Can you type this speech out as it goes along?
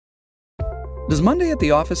Does Monday at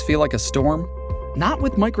the office feel like a storm? Not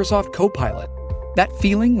with Microsoft Copilot. That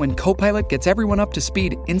feeling when Copilot gets everyone up to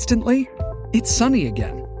speed instantly? It's sunny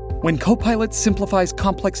again. When Copilot simplifies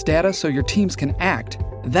complex data so your teams can act,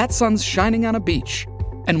 that sun's shining on a beach.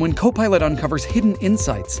 And when Copilot uncovers hidden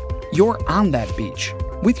insights, you're on that beach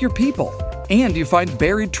with your people, and you find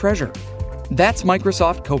buried treasure. That's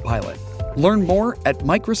Microsoft Copilot. Learn more at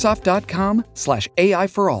Microsoft.com/AI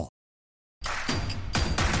for all.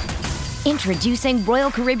 Introducing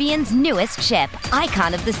Royal Caribbean's newest ship,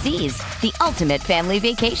 Icon of the Seas, the ultimate family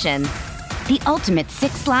vacation. The ultimate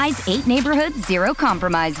 6 slides, 8 neighborhoods, 0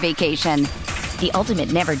 compromise vacation. The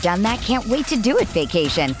ultimate never done that, can't wait to do it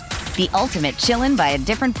vacation. The ultimate chillin' by a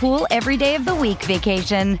different pool every day of the week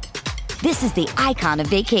vacation. This is the Icon of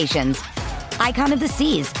Vacations. Icon of the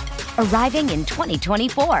Seas, arriving in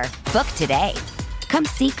 2024. Book today. Come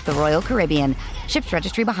seek the Royal Caribbean. Ships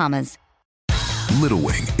Registry, Bahamas. Little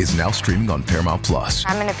Wing is now streaming on Paramount Plus.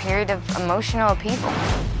 I'm in a period of emotional upheaval.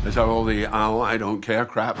 Is that all the I don't care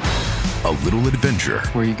crap? A little adventure.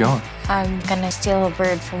 Where are you going? I'm gonna steal a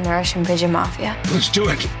bird from the Russian pigeon mafia. Let's do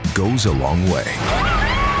it. Goes a long way.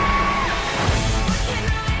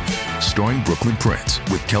 Starring Brooklyn Prince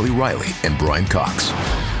with Kelly Riley and Brian Cox.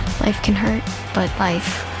 Life can hurt, but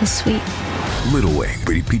life is sweet. Little Wing,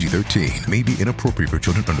 rated PG-13, may be inappropriate for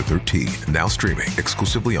children under 13. Now streaming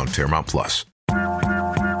exclusively on Paramount Plus.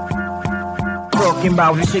 Talking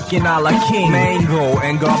about chicken a la king, mango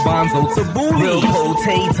and garbanzo tabbouleh, grilled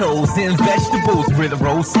potatoes and vegetables with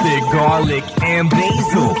roasted garlic and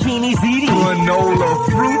basil, zucchini ziti, granola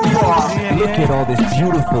fruit bar. Look at all this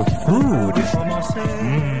beautiful food.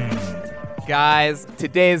 Guys,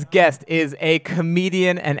 today's guest is a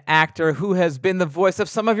comedian and actor who has been the voice of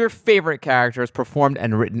some of your favorite characters, performed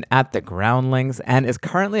and written at the Groundlings, and is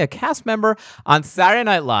currently a cast member on Saturday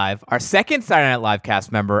Night Live, our second Saturday Night Live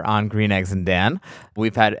cast member on Green Eggs and Dan.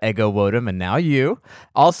 We've had Ego Wodum and now you.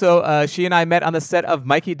 Also, she and I met on the set of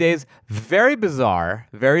Mikey Day's very bizarre,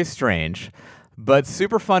 very strange, but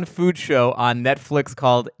super fun food show on Netflix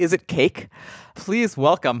called Is It Cake? Please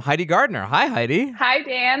welcome Heidi Gardner. Hi, Heidi. Hi,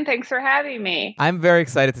 Dan. Thanks for having me. I'm very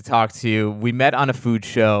excited to talk to you. We met on a food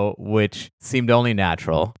show, which seemed only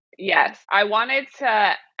natural. Yes. I wanted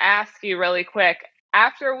to ask you really quick.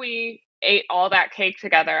 After we ate all that cake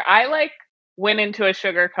together, I went into a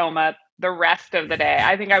sugar coma the rest of the day.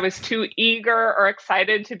 I think I was too eager or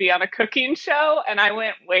excited to be on a cooking show, and I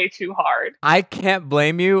went way too hard. I can't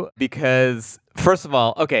blame you because, first of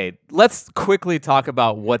all, okay, let's quickly talk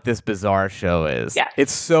about what this bizarre show is. Yes.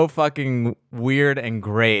 It's so fucking weird and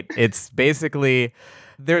great. It's basically,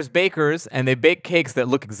 there's bakers and they bake cakes that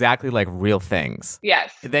look exactly like real things.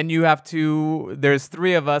 Yes. Then there's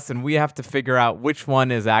 3 of us and we have to figure out which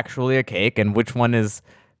one is actually a cake and which one is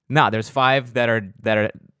not. There's 5 that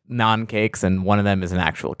are non-cakes and one of them is an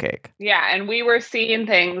actual cake. Yeah, and we were seeing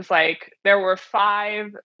things like there were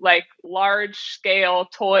 5 large-scale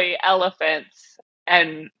toy elephants,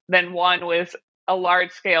 and then one was a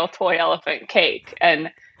large-scale toy elephant cake,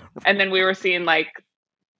 and then we were seeing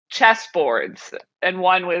chess boards, and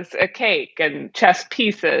one was a cake and chess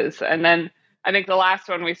pieces, and then I think the last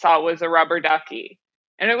one we saw was a rubber ducky.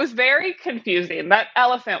 And it was very confusing. That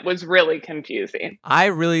elephant was really confusing. I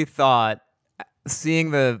really thought, seeing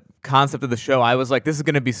the concept of the show, I was like, this is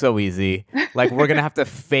going to be so easy. We're going to have to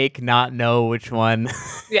fake not know which one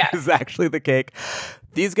is actually the cake.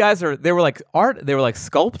 These guys they were like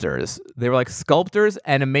sculptors. They were like sculptors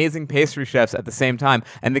and amazing pastry chefs at the same time.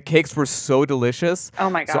 And the cakes were so delicious. Oh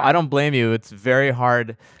my God. So I don't blame you. It's very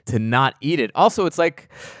hard to not eat it. Also, it's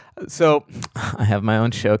so I have my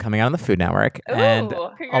own show coming out on the Food Network. Ooh, and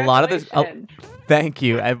a lot of this, thank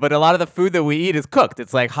you. But a lot of the food that we eat is cooked.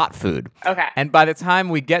 It's like hot food. Okay. And by the time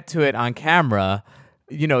we get to it on camera,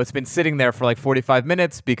 it's been sitting there for 45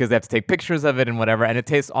 minutes because they have to take pictures of it and whatever. And it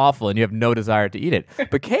tastes awful and you have no desire to eat it.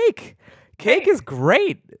 But cake is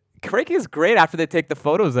great. Cake is great after they take the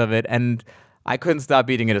photos of it. And I couldn't stop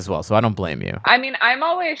eating it as well, so I don't blame you. I mean, I'm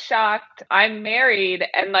always shocked. I'm married,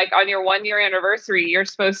 and on your 1-year anniversary, you're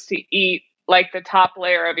supposed to eat the top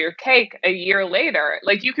layer of your cake a year later.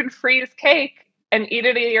 You can freeze cake and eat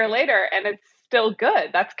it a year later, and it's still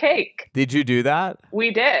good. That's cake. Did you do that?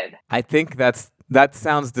 We did. I think that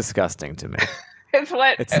sounds disgusting to me. It's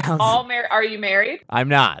what all married. Are you married? I'm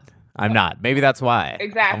not. Maybe that's why.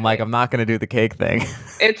 Exactly. I'm not going to do the cake thing.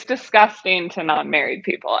 It's disgusting to non-married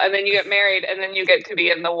people. And then you get married, and then you get to be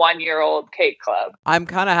in the 1-year-old cake club. I'm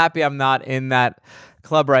kind of happy I'm not in that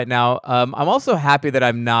club right now. I'm also happy that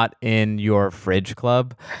I'm not in your fridge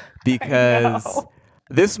club because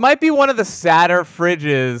this might be one of the sadder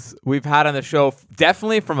fridges we've had on the show,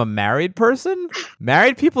 definitely from a married person.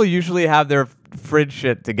 Married people usually have their fridge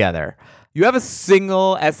shit together. You have a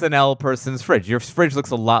single SNL person's fridge. Your fridge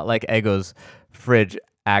looks a lot like Eggo's fridge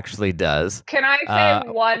actually does. Can I say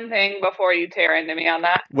one thing before you tear into me on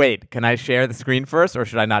that? Wait, can I share the screen first, or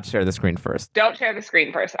should I not share the screen first? Don't share the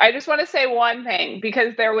screen first. I just want to say one thing,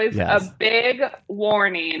 because there was a big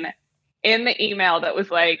warning in the email that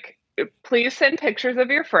was like, please send pictures of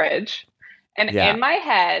your fridge. And in my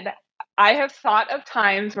head, I have thought of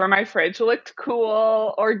times where my fridge looked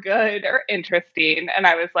cool or good or interesting. And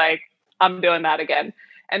I was like, I'm doing that again.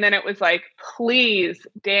 And then it was like, please,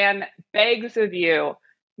 Dan begs of you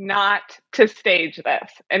not to stage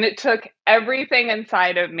this. And it took everything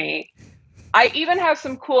inside of me. I even have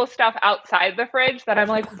some cool stuff outside the fridge that I'm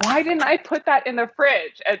like, why didn't I put that in the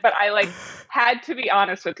fridge? But I like had to be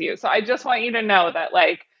honest with you. So I just want you to know that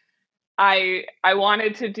like I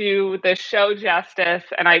wanted to do the show justice,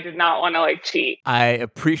 and I did not want to like cheat. I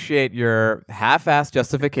appreciate your half-assed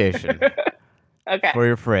justification. Okay. For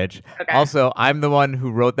your fridge. Okay. Also, I'm the one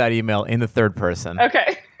who wrote that email in the third person.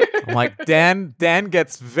 Okay. I'm like, Dan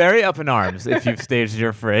gets very up in arms if you've staged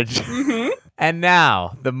your fridge. Mm-hmm. And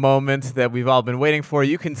now, the moment that we've all been waiting for.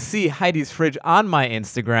 You can see Heidi's fridge on my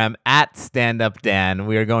Instagram at StandUpDan.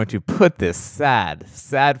 We are going to put this sad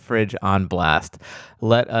fridge on blast.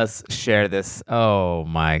 Let us share this. Oh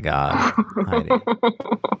my God, Heidi.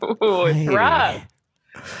 Ooh, it's rough.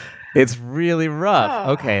 It's really rough.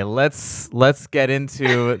 Okay, let's get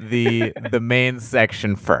into the main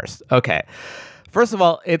section first. Okay. First of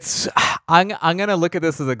all, I'm gonna look at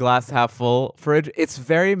this as a glass half full fridge. It's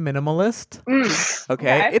very minimalist.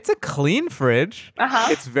 Okay. It's a clean fridge.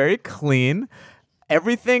 It's very clean.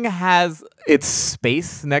 Everything has its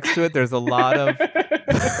space next to it. There's a lot of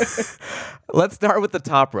Let's start with the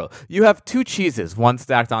top row. You have two cheeses, one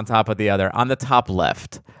stacked on top of the other, on the top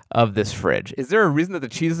left of this fridge. Is there a reason that the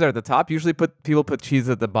cheeses are at the top? Usually people put cheese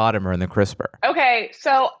at the bottom or in the crisper. Okay,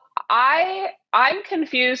 so I'm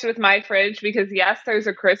confused with my fridge because yes, there's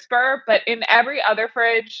a crisper, but in every other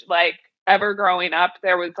fridge, like ever growing up,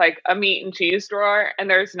 there was like a meat and cheese drawer, and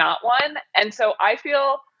there's not one. And so I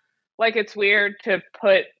feel like it's weird to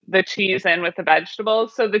put the cheese in with the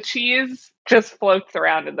vegetables. So the cheese just floats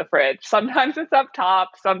around in the fridge. Sometimes it's up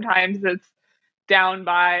top, sometimes it's down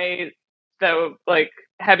by the like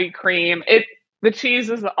heavy cream. The cheese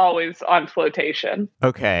is always on flotation.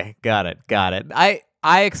 Okay, got it.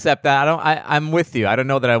 I accept that. I'm with you. I don't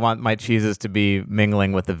know that I want my cheeses to be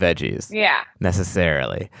mingling with the veggies. Yeah.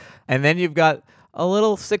 Necessarily. And then you've got a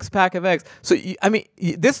little 6-pack of eggs. So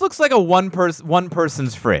this looks like a one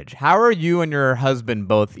person's fridge. How are you and your husband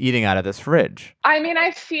both eating out of this fridge? I mean,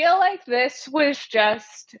 I feel like this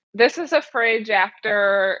is a fridge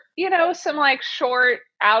after, some like short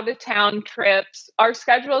out of town trips. Our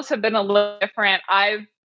schedules have been a little different. I've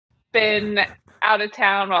been out of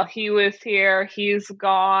town while he was here. He's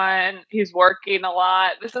gone. He's working a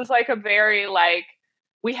lot. This is like a very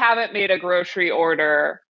we haven't made a grocery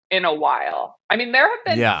order in a while. I mean, there have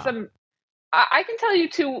been some, I can tell you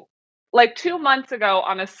 2 months ago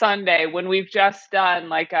on a Sunday when we've just done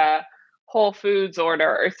like a Whole Foods order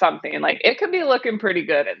or something, like it could be looking pretty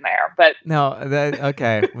good in there, but. No,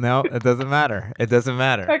 okay. No, it doesn't matter. It doesn't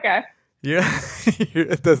matter. Okay. Yeah,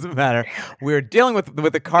 it doesn't matter. We're dealing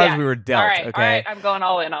with the cards we were dealt. All right, okay. All right, I'm going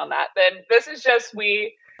all in on that. Then this is just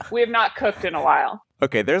we have not cooked in a while.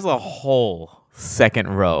 Okay, there's a whole second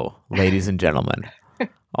row, ladies and gentlemen.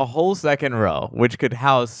 A whole second row, which could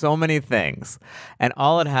house so many things. And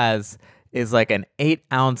all it has is like an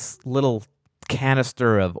 8-ounce little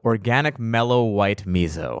canister of organic mellow white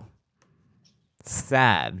miso.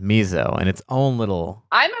 Sad miso in its own little...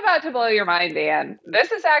 I'm about to blow your mind, Dan.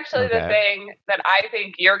 This is actually the thing that I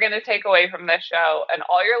think you're going to take away from this show, and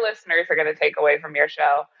all your listeners are going to take away from your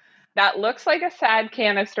show. That looks like a sad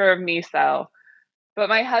canister of miso, but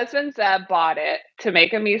my husband Zeb bought it to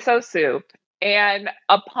make a miso soup. And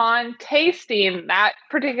upon tasting that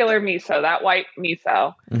particular miso, that white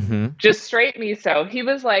miso, just straight miso, he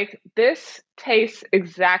was like, this tastes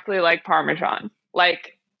exactly like Parmesan.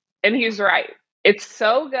 And he's right. It's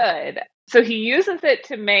so good. So he uses it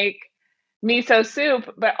to make miso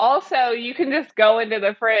soup, but also you can just go into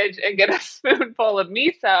the fridge and get a spoonful of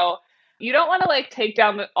miso. You don't want to take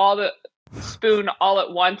down all the spoon all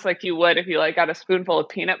at once like you would if you got a spoonful of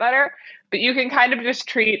peanut butter, but you can kind of just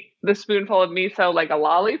treat the spoonful of miso like a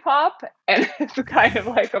lollipop, and it's kind of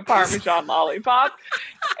like a Parmesan lollipop,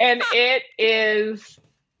 and it is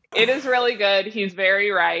really good. He's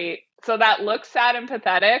very right. So that looks sad and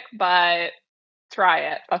pathetic, but try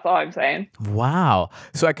it. That's all I'm saying. Wow.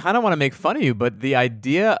 So I kind of want to make fun of you, but the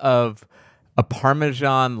idea of a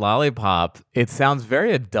Parmesan lollipop, it sounds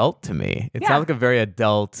very adult to me. It sounds like a very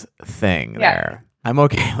adult thing there. I'm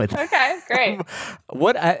okay with that. Okay, great.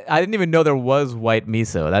 I didn't even know there was white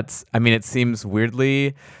miso. It seems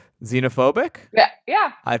weirdly xenophobic.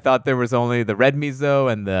 Yeah. I thought there was only the red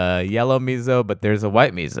miso and the yellow miso, but there's a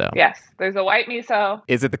white miso. Yes, there's a white miso.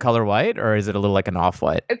 Is it the color white or is it a little like an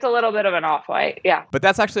off-white? It's a little bit of an off-white, yeah. But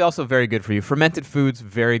that's actually also very good for you. Fermented foods,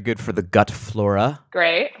 very good for the gut flora.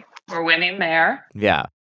 Great. We're winning there. Yeah.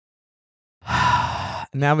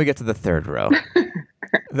 Now we get to the third row.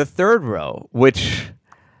 The third row, which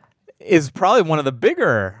is probably one of the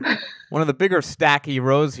bigger stacky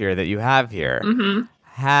rows here that you have here,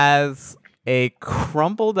 has a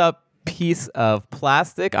crumpled up piece of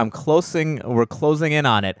plastic. We're closing in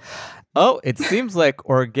on it. Oh, it seems like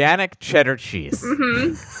organic cheddar cheese.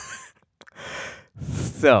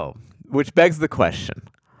 So, which begs the question,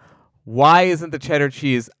 why isn't the cheddar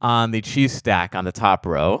cheese on the cheese stack on the top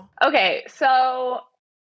row? Okay, so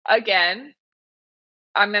again,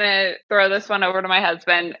 I'm going to throw this one over to my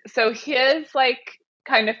husband. So his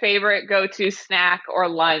kind of favorite go-to snack or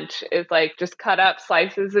lunch is just cut up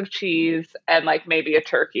slices of cheese and maybe a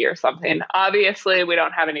turkey or something. Obviously, we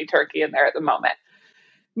don't have any turkey in there at the moment.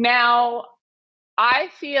 Now, I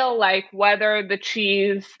feel like whether the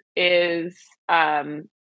cheese is done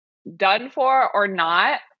for or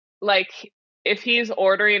not, if he's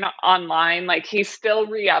ordering online, he still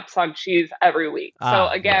re-ups on cheese every week. So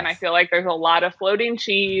again, yes. I feel like there's a lot of floating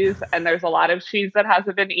cheese and there's a lot of cheese that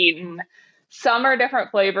hasn't been eaten. Some are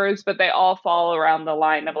different flavors, but they all fall around the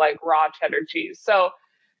line of raw cheddar cheese. So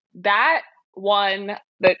that one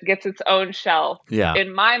that gets its own shelf,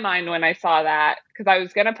 in my mind when I saw that, because I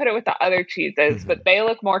was going to put it with the other cheeses, but they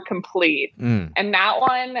look more complete. And that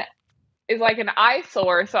one is an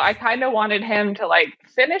eyesore. So I kind of wanted him to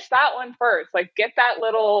finish that one first. Get that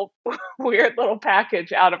little weird little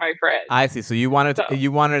package out of my fridge. I see. So you wanted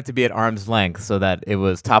it to be at arm's length so that it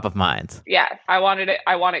was top of mind. Yes, I want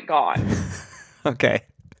it gone. Okay.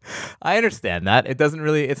 I understand that.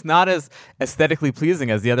 It's not as aesthetically pleasing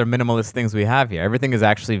as the other minimalist things we have here. Everything is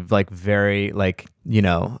actually very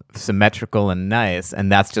symmetrical and nice, and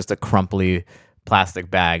that's just a crumply plastic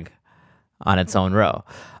bag on its own row.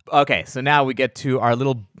 Okay, so now we get to our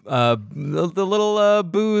little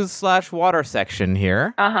booze/water section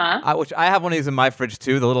here. Which I have one of these in my fridge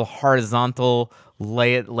too. The little horizontal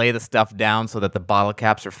lay the stuff down so that the bottle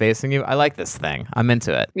caps are facing you. I like this thing. I'm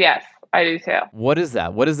into it. Yes, I do too. What is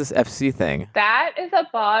that? What is this FC thing? That is a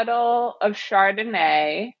bottle of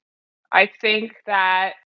Chardonnay. I think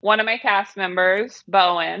that one of my cast members,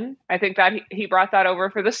 Bowen, I think that he brought that over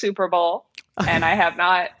for the Super Bowl, and I have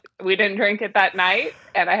not. We didn't drink it that night,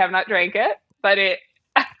 and I have not drank it, but it.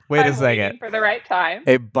 Wait a second. For the right time.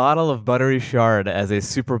 A bottle of buttery Chard as a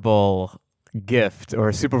Super Bowl gift or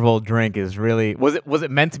a Super Bowl drink is really was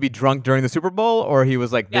it meant to be drunk during the Super Bowl, or he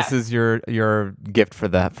was like, this is your gift for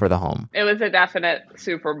the home? It was a definite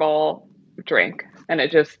Super Bowl drink, and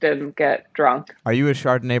it just didn't get drunk. Are you a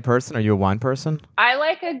Chardonnay person? Are you a wine person? I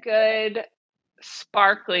like a good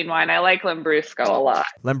sparkling wine. I like Lambrusco a lot.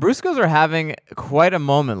 Lambruscos are having quite a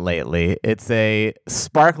moment lately. It's a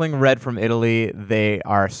sparkling red from Italy. They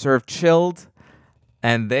are served chilled,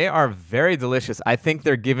 and they are very delicious. I think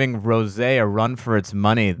they're giving rosé a run for its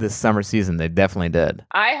money this summer season. They definitely did.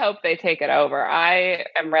 I hope they take it over. I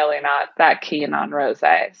am really not that keen on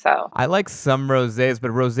rosé, so. I like some rosés, but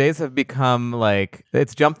rosés have become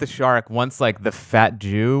it's jumped the shark once the Fat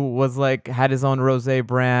Jew was had his own rosé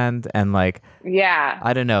brand and yeah.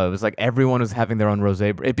 I don't know. It was everyone was having their own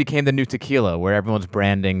rosé. It became the new tequila where everyone's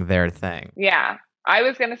branding their thing. Yeah. I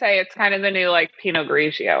was going to say it's kind of the new Pinot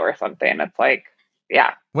Grigio or something. It's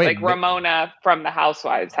yeah. Wait, Ramona from the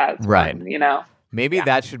Housewives has right. one, Maybe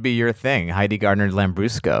that should be your thing, Heidi Gardner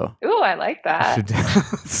Lambrusco. Ooh, I like that. Should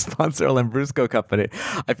sponsor a Lambrusco company.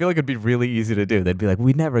 I feel like it'd be really easy to do. They'd be like,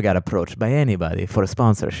 we never got approached by anybody for a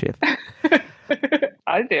sponsorship.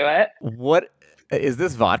 I'd do it. What? Is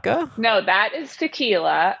this vodka? No, that is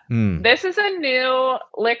tequila. This is a new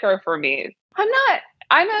liquor for me.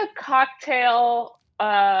 I'm a cocktail.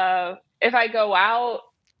 If I go out,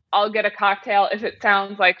 I'll get a cocktail if it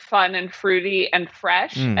sounds fun and fruity and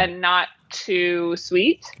fresh and not too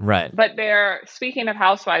sweet. Right. But speaking of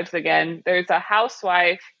housewives again, there's a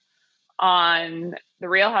housewife on The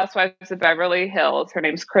Real Housewives of Beverly Hills. Her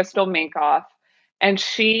name's Crystal Minkoff. And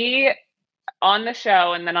she, on the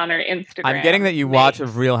show and then on her Instagram. I'm getting that you watch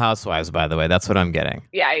of Real Housewives, by the way. That's what I'm getting.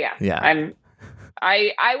 Yeah.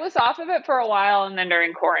 I was off of it for a while, and then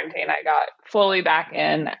during quarantine, I got fully back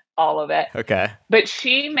in all of it. Okay. But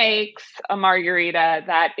she makes a margarita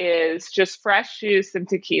that is just fresh juice and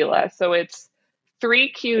tequila. So it's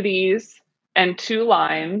 3 cuties and 2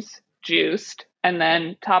 limes juiced, and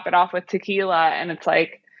then top it off with tequila. And it's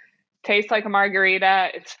like, tastes like a margarita.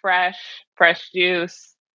 It's fresh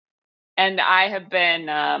juice. And I have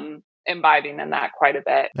been imbibing in that quite a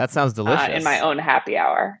bit. That sounds delicious. In my own happy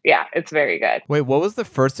hour. Yeah, it's very good. Wait, what was the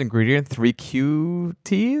first ingredient? 3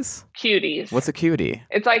 cuties? Cuties. What's a cutie?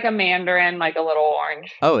 It's like a mandarin, like a little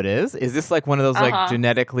orange. Oh, it is? Is this like one of those like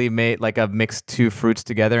genetically made, like a mixed 2 fruits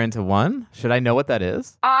together into one? Should I know what that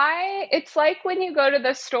is? It's like when you go to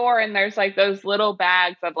the store and there's like those little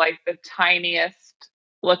bags of like the tiniest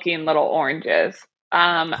looking little oranges.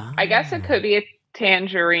 I guess it could be a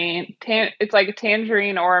tangerine. It's like a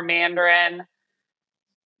tangerine or a mandarin.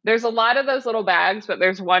 There's a lot of those little bags, but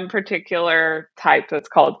there's one particular type that's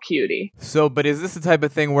called cutie. So, but is this the type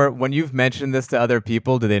of thing where when you've mentioned this to other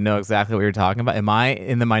people, do they know exactly what you're talking about? Am I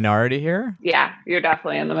in the minority here? Yeah, you're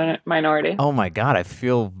definitely in the minority. Oh my God, I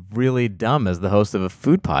feel really dumb as the host of a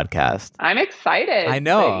food podcast. I'm excited. I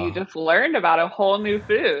know. That you just learned about a whole new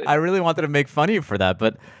food. I really wanted to make fun of you for that,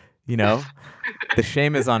 but you know, the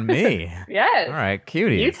shame is on me. Yes. All right,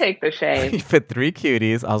 cuties. You take the shame. You put 3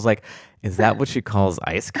 cuties. I was like, is that what she calls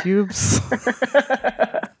ice cubes?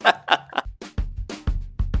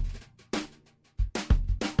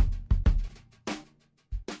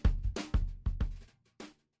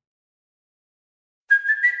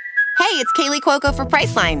 Hey, it's Kaylee Cuoco for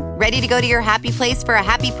Priceline. Ready to go to your happy place for a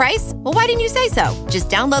happy price? Well, why didn't you say so? Just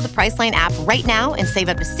download the Priceline app right now and save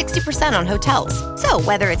up to 60% on hotels. So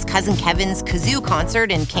whether it's Cousin Kevin's Kazoo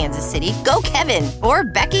Concert in Kansas City, go Kevin, or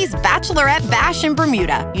Becky's Bachelorette Bash in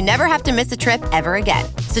Bermuda, you never have to miss a trip ever again.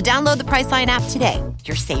 So download the Priceline app today.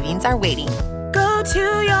 Your savings are waiting. Go to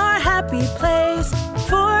your happy place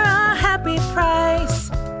for a happy price.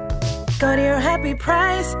 Go to your happy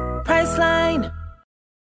price, Priceline.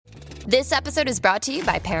 This episode is brought to you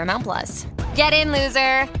by Paramount Plus. Get in,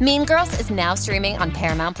 loser! Mean Girls is now streaming on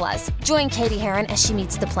Paramount Plus. Join Katie Heron as she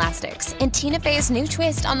meets the plastics in Tina Fey's new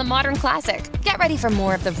twist on the modern classic. Get ready for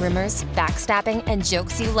more of the rumors, backstabbing, and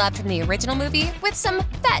jokes you loved from the original movie with some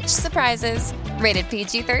fetch surprises. Rated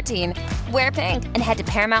PG-13. Wear pink and head to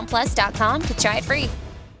ParamountPlus.com to try it free.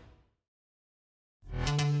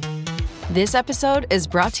 This episode is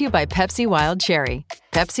brought to you by Pepsi Wild Cherry.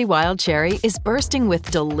 Pepsi Wild Cherry is bursting with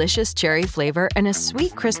delicious cherry flavor and a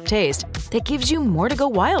sweet, crisp taste that gives you more to go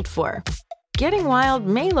wild for. Getting wild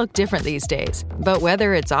may look different these days, but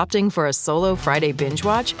whether it's opting for a solo Friday binge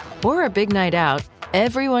watch or a big night out,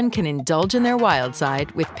 everyone can indulge in their wild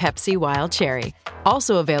side with Pepsi Wild Cherry.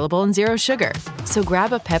 Also available in Zero Sugar. So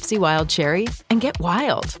grab a Pepsi Wild Cherry and get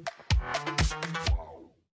wild.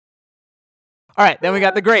 All right, then we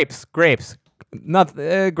got the grapes. Grapes.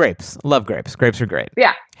 Grapes. Love grapes. Grapes are great.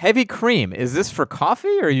 Yeah. Heavy cream. Is this for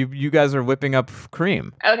coffee or you guys are whipping up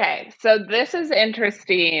cream? Okay, so this is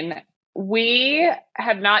interesting. We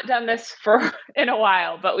have not done this in a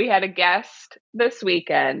while, but we had a guest this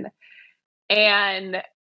weekend. And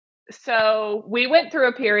so we went through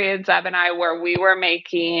a period, Zeb and I, where we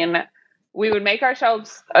would make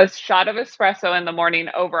ourselves a shot of espresso in the morning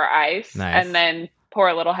over ice. Nice. And then pour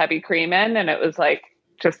a little heavy cream in, and it was like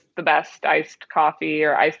just the best iced coffee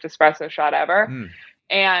or iced espresso shot ever.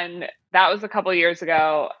 And that was a couple of years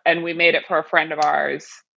ago, and we made it for a friend of ours.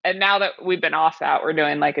 And now that we've been off that, we're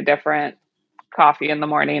doing like a different coffee in the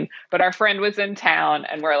morning. But our friend was in town,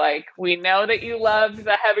 and we're like, we know that you loved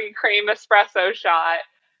the heavy cream espresso shot,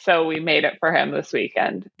 so we made it for him this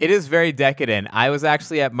weekend. It is very decadent. I was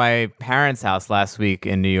actually at my parents' house last week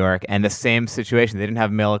in New York, and the same situation. They didn't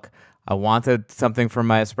have milk. I wanted something for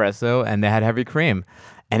my espresso, and they had heavy cream.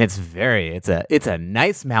 And it's a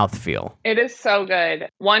nice mouthfeel. It is so good.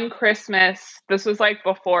 One Christmas, this was like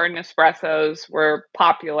before Nespressos were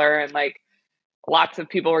popular and like lots of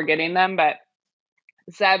people were getting them, but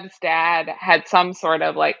Zeb's dad had some sort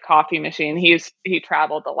of like coffee machine. He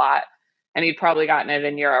traveled a lot, and he'd probably gotten it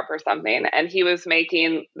in Europe or something. And he was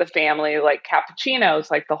making the family like cappuccinos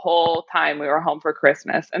like the whole time we were home for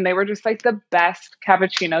Christmas. And they were just like the best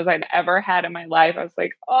cappuccinos I'd ever had in my life. I was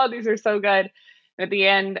like, oh, these are so good. And at the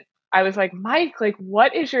end, I was like, Mike, like,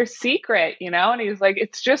 what is your secret? And he was like,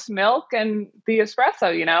 it's just milk and the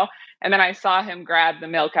espresso, And then I saw him grab the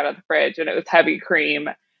milk out of the fridge, and it was heavy cream.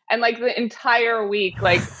 And like the entire week,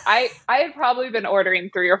 like I had probably been ordering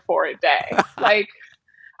 3 or 4 a day. Like,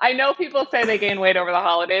 I know people say they gain weight over the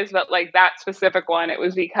holidays, but like that specific one, it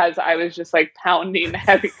was because I was just like pounding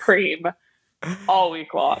heavy cream all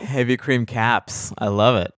week long. Heavy cream caps. I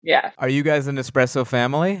love it. Yeah. Are you guys an espresso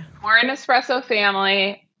family? We're an espresso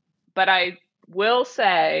family, but I will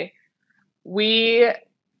say we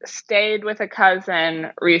stayed with a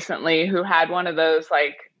cousin recently who had one of those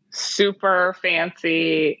like super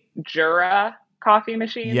fancy Jura coffee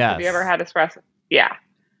machines. Yes. Have you ever had espresso? Yeah.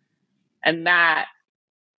 And that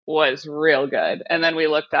was real good. And then we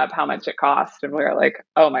looked up how much it cost and we were like,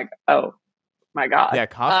 oh my God. Yeah,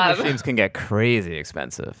 coffee machines can get crazy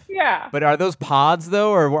expensive. Yeah. But are those pods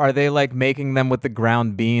though, or are they like making them with the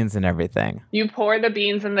ground beans and everything? You pour the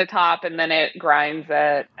beans in the top and then it grinds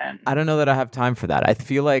it. And I don't know that I have time for that. I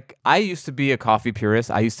feel like I used to be a coffee purist.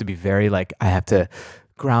 I used to be very like, I have to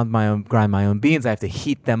grind my own beans. I have to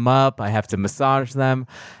heat them up. I have to massage them.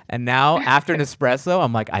 And now after an espresso,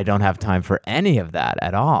 I'm like, I don't have time for any of that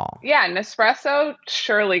at all. Yeah, Nespresso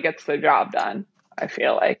surely gets the job done, I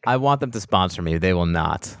feel like. I want them to sponsor me. They will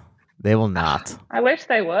not. They will not. I wish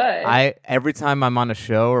they would. Every time I'm on a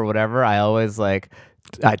show or whatever, I always like,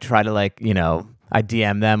 I try to like, I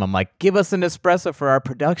DM them. I'm like, give us an espresso for our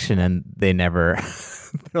production. And they never,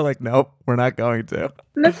 they're like, nope, we're not going to.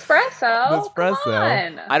 Nespresso? Come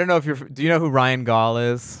on. I don't know do you know who Ryan Gall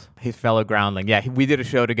is? He's fellow groundling. Yeah, we did a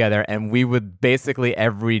show together and we would basically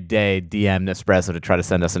every day DM Nespresso to try to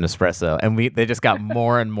send us an espresso. And they just got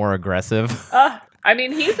more and more aggressive. I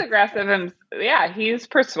mean, he's aggressive and yeah, he's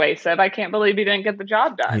persuasive. I can't believe he didn't get the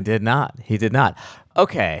job done. He did not.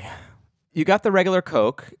 Okay. You got the regular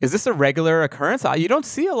Coke. Is this a regular occurrence? You don't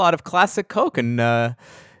see a lot of classic Coke in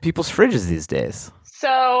people's fridges these days. So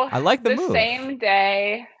I like the move. Same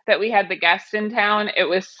day that we had the guest in town, it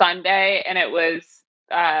was Sunday and it was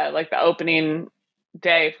like the opening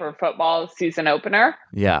day for football season opener.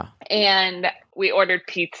 Yeah. And we ordered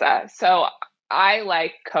pizza. So I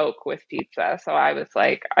like Coke with pizza. So I was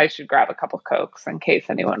like, I should grab a couple Cokes in case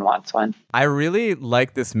anyone wants one. I really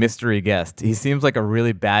like this mystery guest. He seems like a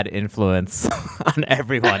really bad influence on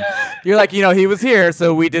everyone. You're like, he was here,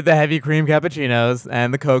 so we did the heavy cream cappuccinos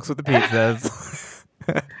and the Cokes with the pizzas.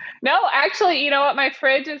 No, actually, you know what? My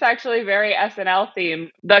fridge is actually very SNL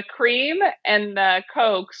themed. The cream and the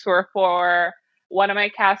Cokes were for one of my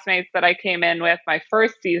castmates that I came in with my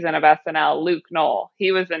first season of SNL, Luke Knoll.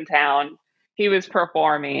 He was in town. He was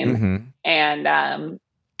performing and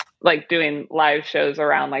like doing live shows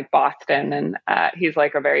around like Boston. And he's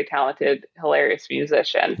like a very talented, hilarious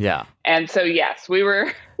musician. Yeah. And so, yes, we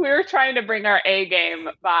were trying to bring our A game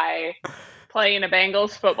by playing a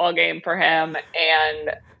Bengals football game for him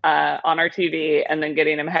and on our TV and then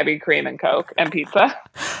getting him heavy cream and Coke and pizza.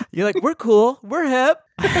 You're like, we're cool. We're hip.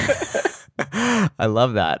 I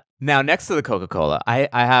love that. Now, next to the Coca-Cola, I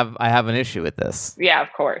have an issue with this. Yeah,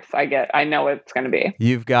 of course. I know what it's going to be.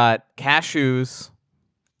 You've got cashews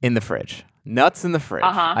in the fridge, nuts in the fridge.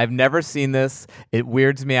 I've never seen this. It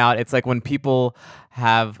weirds me out. It's like when people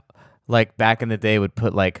have, like back in the day, would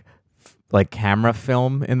put like camera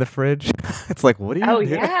film in the fridge. It's like, what are you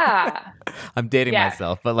doing? Oh, yeah. I'm dating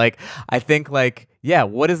myself, but like, I think like, yeah,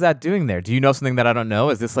 what is that doing there? Do you know something that I don't know?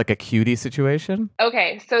 Is this like a cutie situation?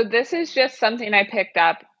 Okay, so this is just something I picked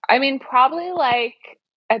up. I mean, probably like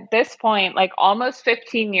at this point, like almost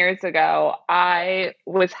 15 years ago, I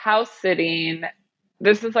was house sitting.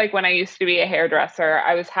 This is like when I used to be a hairdresser.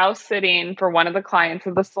 I was house sitting for one of the clients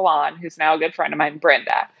of the salon, who's now a good friend of mine,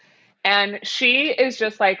 Brenda. And she is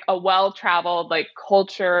just like a well-traveled, like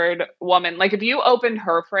cultured woman. Like if you opened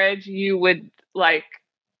her fridge, you would like,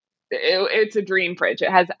 it's a dream fridge. It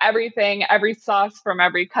has everything, every sauce from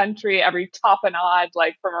every country, every tapenade,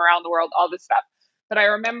 like from around the world, all this stuff. But I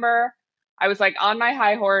remember I was like on my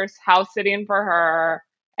high horse, house sitting for her.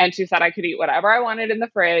 And she said I could eat whatever I wanted in the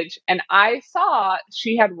fridge. And I saw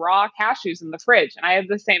she had raw cashews in the fridge. And I had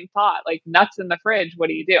the same thought, like nuts in the fridge. What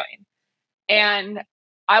are you doing? And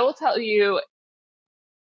I will tell you,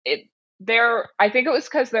 I think it was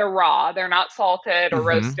because they're raw. They're not salted or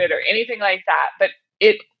roasted or anything like that. But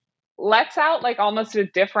it lets out like almost a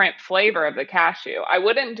different flavor of the cashew. I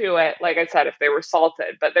wouldn't do it, like I said, if they were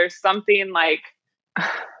salted. But there's something like,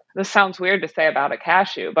 this sounds weird to say about a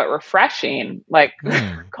cashew, but refreshing, like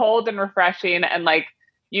cold and refreshing. And like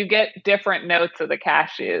you get different notes of the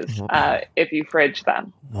cashews if you fridge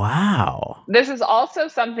them. Wow. This is also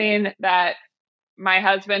something that my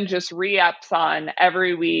husband just re-ups on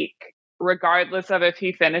every week, regardless of if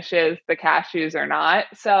he finishes the cashews or not.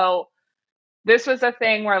 So this was a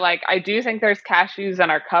thing where like, I do think there's cashews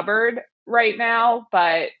in our cupboard right now,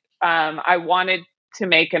 but I wanted to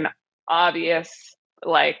make an obvious,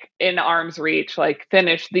 like in arm's reach, like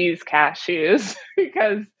finish these cashews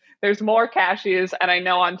because there's more cashews, and I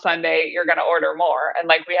know on Sunday you're going to order more. And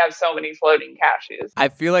like, we have so many floating cashews. I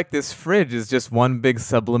feel like this fridge is just one big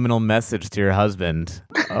subliminal message to your husband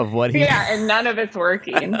of what he... Yeah, and none of it's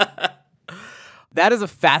working. That is a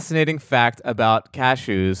fascinating fact about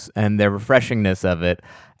cashews and their refreshingness of it.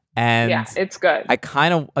 And yeah, it's good. I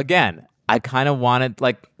kind of wanted,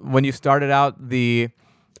 like, when you started out the,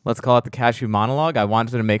 let's call it the cashew monologue, I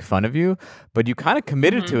wanted to make fun of you, but you kind of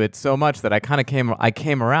committed to it so much that I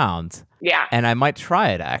came around. Yeah. And I might try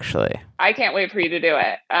it, actually. I can't wait for you to do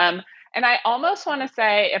it. And I almost want to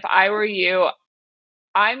say, if I were you,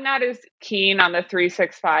 I'm not as keen on the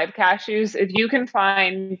 365 cashews. If you can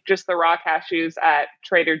find just the raw cashews at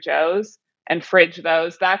Trader Joe's and fridge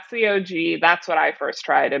those, that's the OG. That's what I first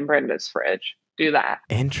tried in Brenda's fridge. Do that.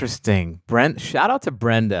 Interesting. Shout out to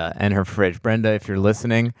Brenda and her fridge. Brenda, if you're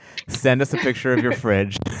listening, send us a picture of your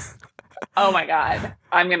fridge. Oh my God.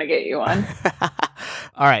 I'm going to get you one.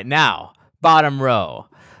 All right. Now, bottom row.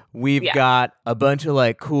 We've got a bunch of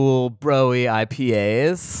like cool bro-y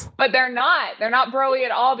IPAs. But they're not. They're not bro-y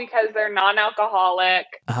at all because they're non-alcoholic.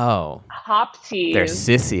 Oh. Hop teas. They're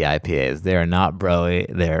sissy IPAs. They're not bro-y.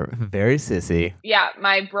 They're very sissy. Yeah,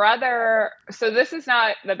 my brother... So this is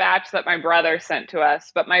not the batch that my brother sent to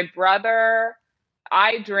us, but my brother...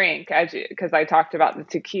 I drink, because I talked about the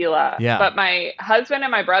tequila. Yeah. But my husband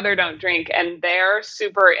and my brother don't drink, and they're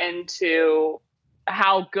super into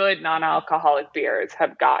how good non-alcoholic beers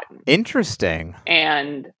have gotten. Interesting.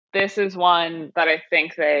 And this is one that I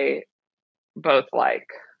think they both like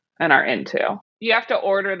and are into. You have to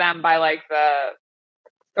order them by like the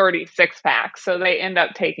 36 packs, so they end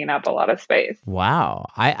up taking up a lot of space. Wow.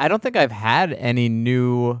 I don't think I've had any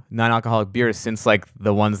new non-alcoholic beers since like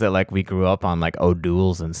the ones that like we grew up on, like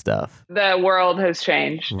O'Doul's and stuff. The world has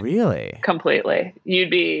changed. Really? Completely. You'd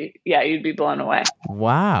be blown away.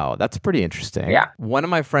 Wow. That's pretty interesting. Yeah. One of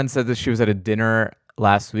my friends said that she was at a dinner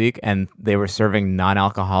last week and they were serving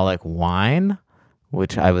non-alcoholic wine,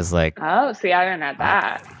 which I was like, oh, see, I haven't had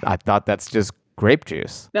that. I thought that's just grape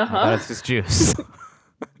juice. I thought it's just juice.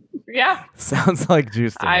 Yeah. Sounds like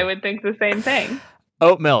juice to me. I would think the same thing.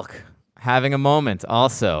 Oat milk. Having a moment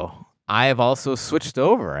also. I have also switched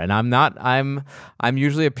over and I'm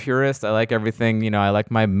usually a purist. I like everything, I like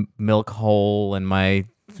my milk whole and my,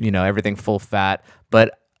 everything full fat.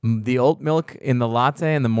 But the oat milk in the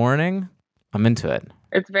latte in the morning, I'm into it.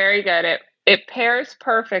 It's very good. It pairs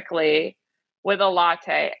perfectly with a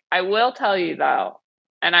latte. I will tell you though,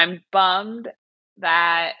 and I'm bummed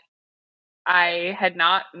that I had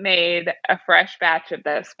not made a fresh batch of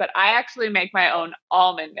this, but I actually make my own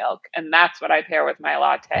almond milk, and that's what I pair with my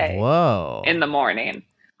latte. Whoa. In the morning.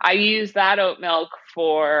 I use that oat milk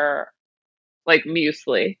for like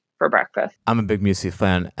muesli for breakfast. I'm a big muesli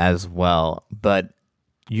fan as well, but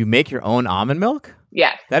you make your own almond milk?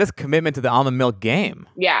 Yes. That is commitment to the almond milk game.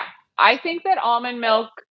 Yeah. I think that almond milk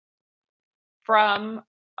from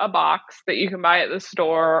a box that you can buy at the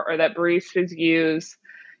store or that baristas use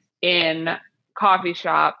in coffee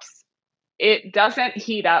shops, it doesn't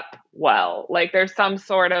heat up well. Like there's some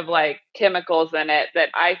sort of like chemicals in it that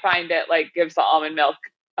I find it like gives the almond milk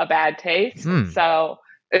a bad taste. So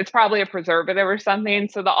it's probably a preservative or something.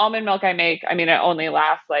 So the almond milk I make, it only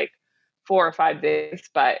lasts like 4 or 5 days,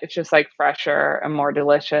 but it's just like fresher and more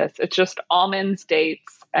delicious. It's just almonds,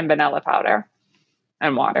 dates, and vanilla powder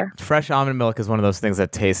and water. Fresh almond milk is one of those things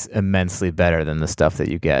that tastes immensely better than the stuff that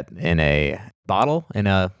you get in a bottle, in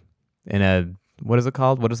a, what is it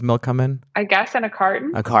called? What does milk come in? I guess in a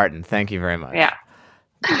carton. A carton. Thank you very much. Yeah.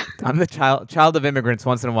 I'm the child of immigrants.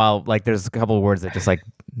 Once in a while, like there's a couple of words that just like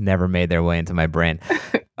never made their way into my brain.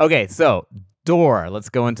 Okay, so door. Let's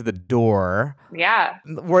go into the door. Yeah.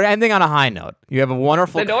 We're ending on a high note. You have a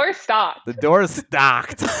wonderful... The door is stocked. The door is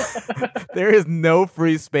stocked. There is no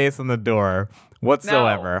free space on the door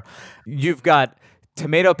whatsoever. No. You've got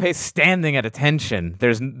tomato paste standing at attention.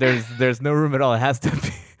 There's no room at all. It has to be...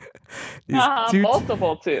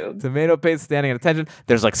 multiple too. Tomato paste standing at attention.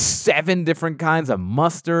 There's like 7 different kinds of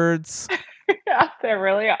mustards. Yeah, there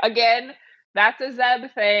really are. Again, that's a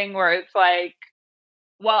Zeb thing where it's like,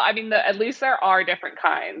 well, at least there are different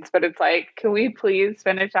kinds, but it's like, can we please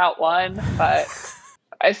finish out one? But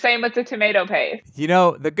same with the tomato paste.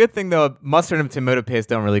 The good thing though, mustard and tomato paste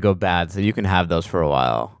don't really go bad, so you can have those for a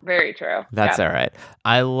while. Very true. That's all right.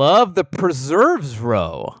 I love the preserves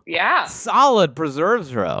row. Yeah. Solid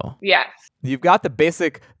preserves row. Yes. You've got the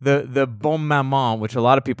basic, the bon maman, which a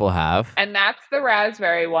lot of people have. And that's the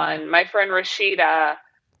raspberry one. My friend Rashida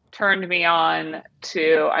turned me on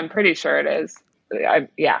to, I'm pretty sure it is.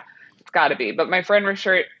 It's got to be. But my friend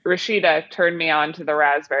Rashida turned me on to the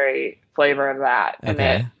raspberry flavor of that. And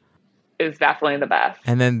is definitely the best.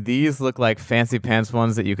 And then these look like fancy pants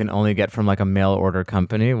ones that you can only get from like a mail order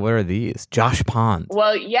company. What are these? Josh Pond.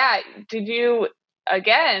 Well, yeah. Did you,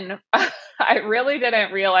 again, I really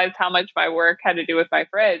didn't realize how much my work had to do with my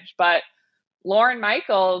fridge, but Lorne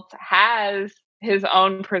Michaels has his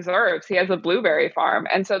own preserves. He has a blueberry farm.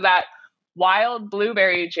 And so that wild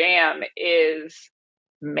blueberry jam is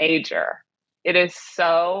major. It is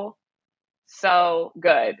so, so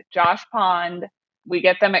good. Josh Pond, we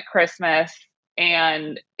get them at Christmas,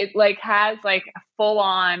 and it like has like full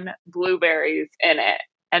on blueberries in it.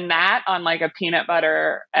 And that on like a peanut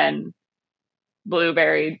butter and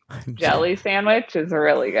blueberry jelly sandwich is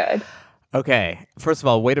really good. Okay. First of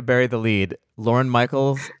all, way to bury the lead. Lorne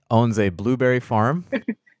Michaels owns a blueberry farm.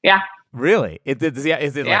 Yeah. Really? Is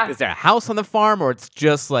there a house on the farm, or it's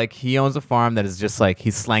just like he owns a farm that is just like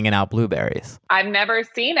he's slanging out blueberries? I've never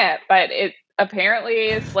seen it, but it apparently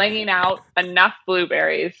is slanging out enough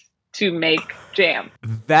blueberries to make jam.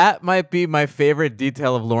 That might be my favorite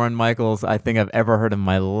detail of Lorne Michaels I think I've ever heard in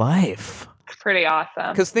my life. It's pretty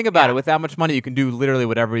awesome. Because think about it, with that much money, you can do literally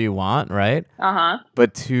whatever you want, right? Uh-huh.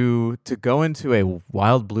 But to go into a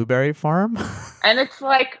wild blueberry farm? And it's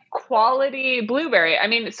like quality blueberry. I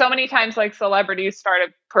mean, so many times like celebrities start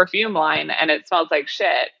a perfume line and it smells like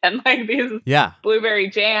shit. And like these blueberry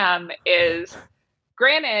jam is,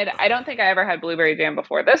 granted, I don't think I ever had blueberry jam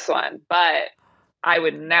before this one, but I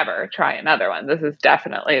would never try another one. This is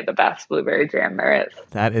definitely the best blueberry jam there is.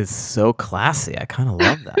 That is so classy. I kind of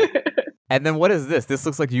love that. And then what is this? This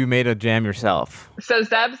looks like you made a jam yourself. So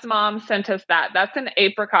Zeb's mom sent us that. That's an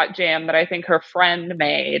apricot jam that I think her friend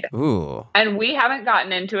made. Ooh. And we haven't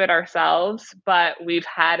gotten into it ourselves, but we've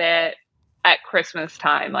had it at Christmas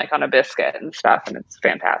time, like on a biscuit and stuff, and it's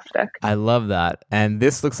fantastic. I love that. And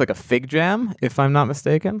this looks like a fig jam, if I'm not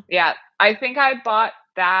mistaken. Yeah. I think I bought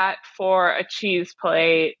that for a cheese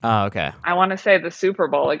plate. Oh, okay. I want to say the Super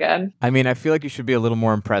Bowl again. I mean, I feel like you should be a little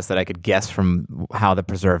more impressed that I could guess from how the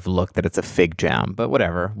preserve looked that it's a fig jam, but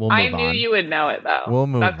whatever. We'll move on. I knew you would know it though. We'll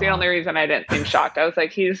move That's the on. only reason I didn't seem shocked. I was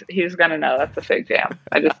like, he's gonna know that's a fig jam.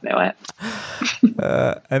 I just knew it.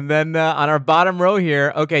 And then on our bottom row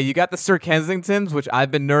here, okay, you got the Sir Kensingtons, which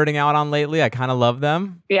I've been nerding out on lately. I kind of love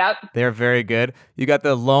them. Yep. They're very good. You got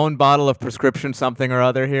the lone bottle of prescription something or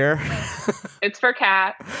other here. It's for cat.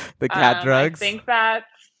 The cat drugs. I think that's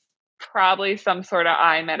probably some sort of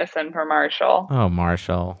eye medicine for Marshall. Oh,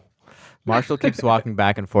 Marshall. Marshall keeps walking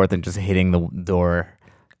back and forth and just hitting the door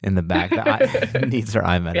in the back. Needs her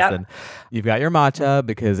eye medicine. Yep. You've got your matcha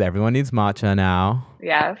because everyone needs matcha now.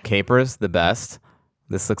 Yes. Caper's the best.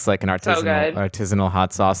 This looks like an artisanal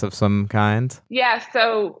hot sauce of some kind. Yeah,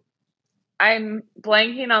 so I'm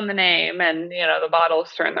blanking on the name and, the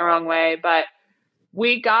bottle's turned the wrong way, but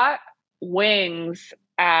we got wings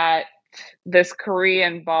at this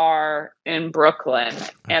Korean bar in Brooklyn,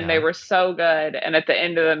 and they were so good. And at the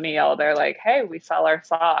end of the meal, they're like, hey, we sell our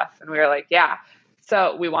sauce. And we were like, yeah,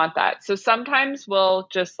 so we want that. So sometimes we'll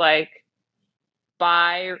just like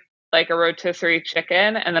buy like a rotisserie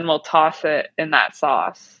chicken and then we'll toss it in that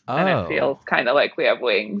sauce. Oh. And it feels kind of like we have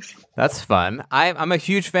wings. That's fun. I'm a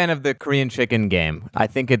huge fan of the Korean chicken game. I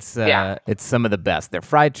think it's some of the best. Their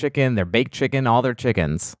fried chicken, their baked chicken, all their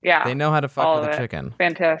chickens. Yeah. They know how to fuck with the chicken.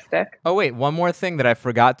 Fantastic. Oh, wait. One more thing that I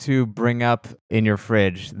forgot to bring up in your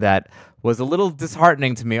fridge that was a little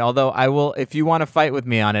disheartening to me, although I will, if you want to fight with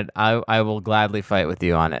me on it, I will gladly fight with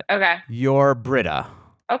you on it. Okay. Your Brita.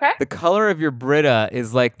 Okay. The color of your Brita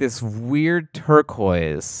is like this weird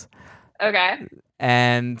turquoise. Okay.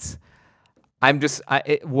 And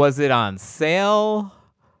was it on sale?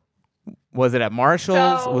 Was it at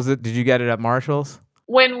Marshall's? Did you get it at Marshall's?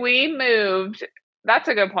 When we moved, that's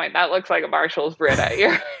a good point. That looks like a Marshall's Brita.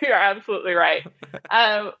 You're absolutely right.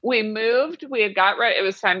 We moved, it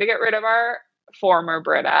was time to get rid of our former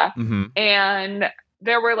Brita. Mm-hmm. And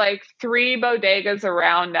there were like 3 bodegas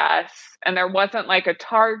around us, and there wasn't like a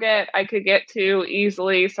Target I could get to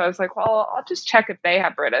easily. So I was like, well, I'll just check if they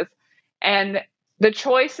have Britas. And the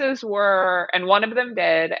choices were, and one of them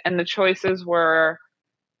did, and the choices were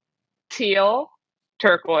teal,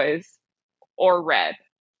 turquoise, or red.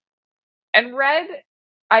 And red,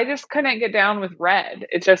 I just couldn't get down with red.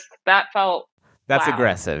 It just, that felt That's loud.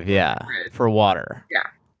 Aggressive, yeah, for water. Yeah.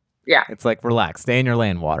 Yeah. It's like, relax, stay in your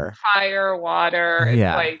lane, water. Fire, water. It's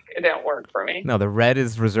like, it didn't work for me. No, the red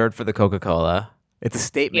is reserved for the Coca-Cola. It's a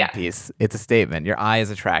statement piece. It's a statement. Your eye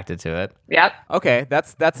is attracted to it. Yep. Okay,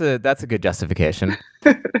 that's a good justification.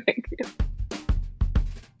 Thank you.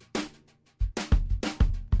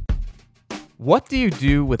 What do you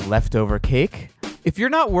do with leftover cake? If you're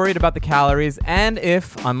not worried about the calories, and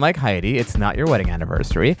if, unlike Heidi, it's not your wedding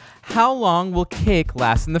anniversary, how long will cake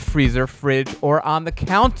last in the freezer, fridge, or on the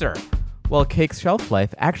counter? Well, cake's shelf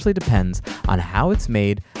life actually depends on how it's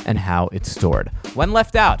made and how it's stored. When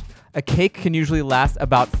left out, a cake can usually last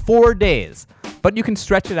about 4 days, but you can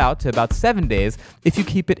stretch it out to about 7 days if you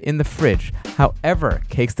keep it in the fridge. However,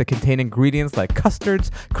 cakes that contain ingredients like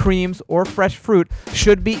custards, creams, or fresh fruit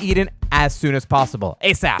should be eaten as soon as possible,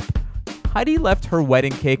 ASAP. Heidi left her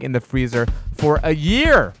wedding cake in the freezer for a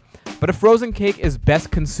year, but a frozen cake is best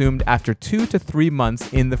consumed after 2 to 3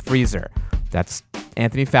 months in the freezer. That's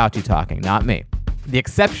Anthony Fauci talking, not me. The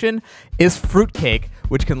exception is fruitcake,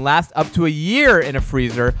 which can last up to a year in a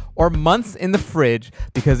freezer or months in the fridge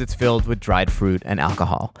because it's filled with dried fruit and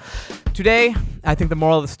alcohol. Today, I think the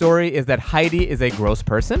moral of the story is that Heidi is a gross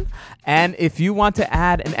person, and if you want to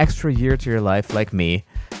add an extra year to your life like me,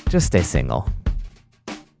 just stay single.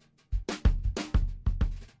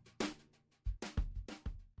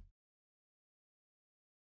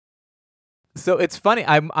 So it's funny.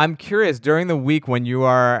 I'm curious, during the week when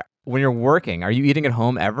you're working, are you eating at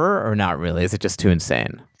home ever or not really? Is it just too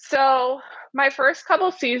insane? So my first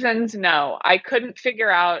couple seasons, no, I couldn't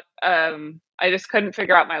figure out. I just couldn't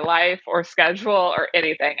figure out my life or schedule or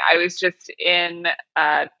anything. I was just in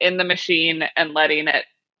the machine and letting it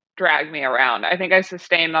drag me around. I think I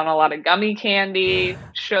sustained on a lot of gummy candy,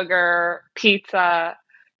 sugar, pizza,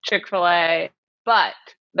 Chick-fil-A. But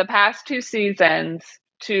the past 2 seasons,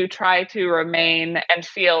 to try to remain and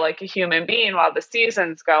feel like a human being while the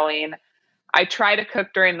season's going, I try to cook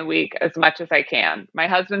during the week as much as I can. My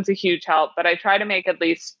husband's a huge help, but I try to make at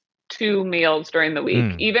least 2 meals during the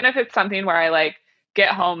week, even if it's something where I like get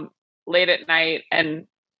home late at night and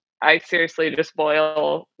I seriously just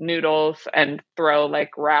boil noodles and throw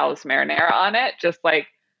like Rao's marinara on it, just like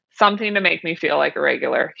something to make me feel like a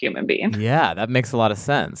regular human being. Yeah, that makes a lot of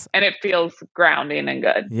sense. And it feels grounding and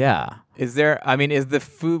good. Yeah. Is the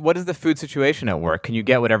food, what is the food situation at work? Can you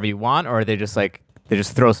get whatever you want, or are they just like, they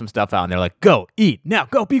just throw some stuff out and they're like, go eat now,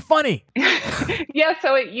 go be funny? Yeah.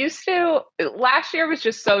 So it used to, last year was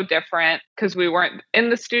just so different because we weren't in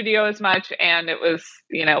the studio as much, and it was,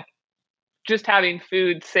 just having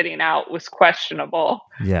food sitting out was questionable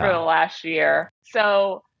for the last year.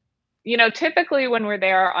 So, typically when we're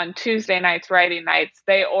there on Tuesday nights, writing nights,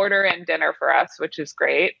 they order in dinner for us, which is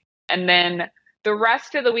great. And then the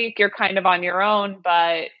rest of the week, you're kind of on your own.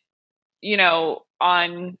 But,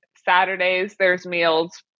 on Saturdays, there's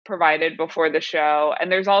meals provided before the show.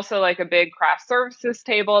 And there's also like a big craft services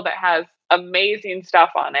table that has amazing stuff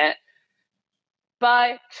on it.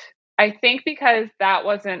 But I think because that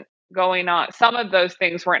wasn't going on, some of those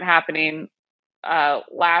things weren't happening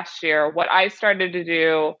last year. What I started to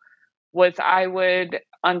do was I would,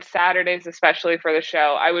 on Saturdays, especially for the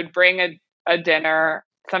show, I would bring a dinner.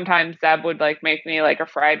 Sometimes Zeb would like make me like a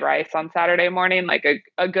fried rice on Saturday morning, like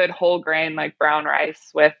a good whole grain, like brown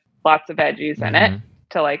rice with lots of veggies in it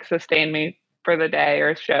to like sustain me for the day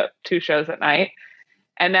or 2 shows at night.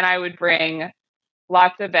 And then I would bring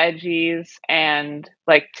lots of veggies and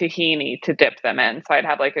like tahini to dip them in. So I'd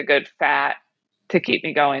have like a good fat to keep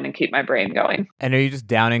me going and keep my brain going. And are you just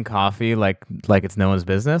downing coffee like it's no one's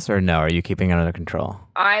business, or no? Are you keeping it under control?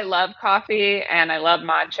 I love coffee and I love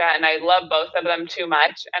matcha, and I love both of them too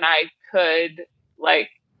much. And I could like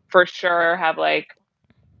for sure have like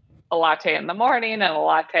a latte in the morning and a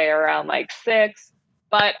latte around like 6.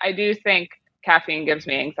 But I do think caffeine gives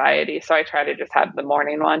me anxiety. So I try to just have the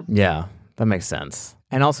morning one. Yeah, that makes sense.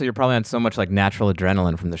 And also, you're probably on so much like natural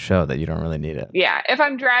adrenaline from the show that you don't really need it. Yeah. If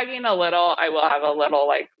I'm dragging a little, I will have a little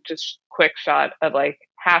like just quick shot of like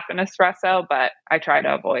half an espresso, but I try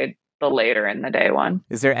to avoid the later in the day one.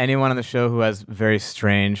 Is there anyone on the show who has very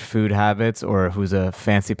strange food habits, or who's a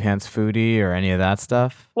fancy pants foodie, or any of that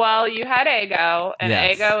stuff? Well, you had Ego, and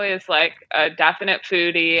Yes. Ego is like a definite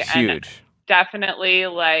foodie. Huge. And definitely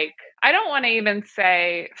like, I don't want to even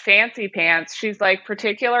say fancy pants. She's like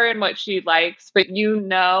particular in what she likes, but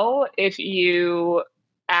if you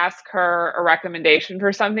ask her a recommendation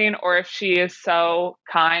for something, or if she is so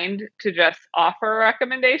kind to just offer a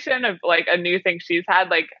recommendation of like a new thing she's had,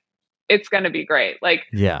 like it's going to be great. Like,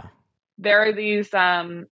 yeah, there are these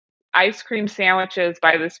ice cream sandwiches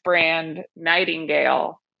by this brand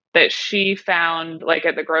Nightingale that she found like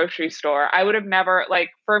at the grocery store. I would have never, like,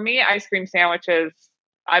 for me, ice cream sandwiches,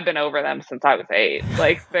 I've been over them since I was 8.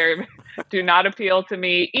 Like, they do not appeal to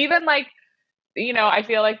me. Even like, I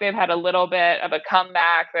feel like they've had a little bit of a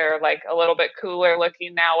comeback. They're like a little bit cooler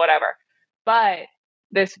looking now, whatever. But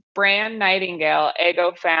this brand Nightingale,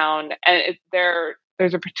 Ego found, and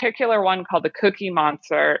there's a particular one called the Cookie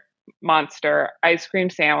Monster ice cream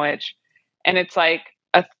sandwich. and it's like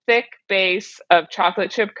a thick base of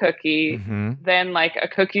chocolate chip cookie, Mm-hmm. then like a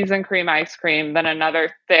cookies and cream ice cream, then another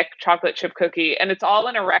thick chocolate chip cookie, and it's all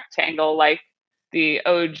in a rectangle like the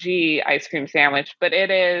OG ice cream sandwich, but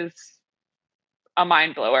it is a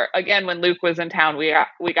mind blower. Again, when Luke was in town, we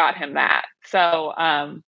got him that. So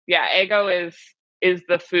yeah, Ego is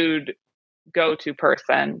the food go-to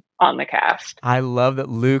person on the cast. I love that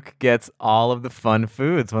Luke gets all of the fun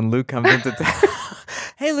foods when Luke comes into town.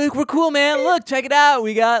 Hey, Luke, we're cool, man. Look, check it out.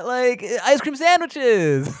 We got like ice cream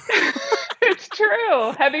sandwiches. It's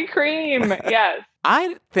true. Heavy cream. Yes.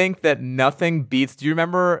 I think that nothing beats. Do you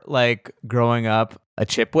remember like growing up a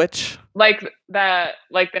Chipwich? Like the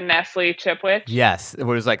Nestle Chipwich? Yes. It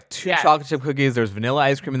was like two Yes. chocolate chip cookies. There was vanilla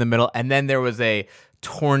ice cream in the middle, and then there was a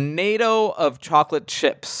tornado of chocolate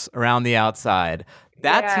chips around the outside.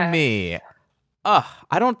 That to Yes. me,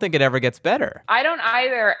 I don't think it ever gets better. I don't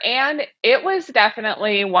either. And it was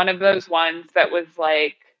definitely one of those ones that was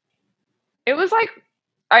like, it was like,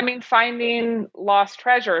 I mean, finding lost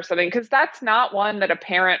treasure or something, because that's not one that a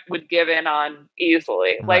parent would give in on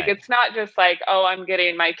easily. Like, Right. it's not just like, oh, I'm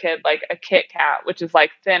getting my kid like a Kit Kat, which is like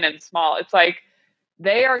thin and small. It's like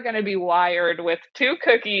they are going to be wired with 2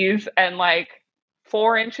 cookies and like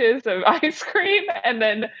 4 inches of ice cream and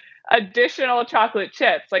then additional chocolate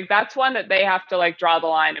chips. Like, that's one that they have to like draw the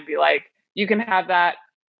line and be like, you can have that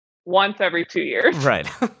once every 2 years. Right.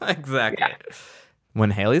 Exactly. Yeah.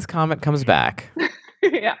 When Haley's Comet comes back.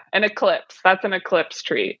 Yeah. An eclipse. That's an eclipse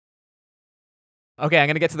treat. Okay, I'm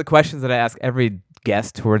going to get to the questions that I ask every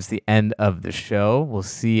guest towards the end of the show. We'll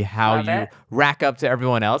see how Love you it. rack up to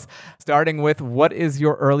everyone else. Starting with, what is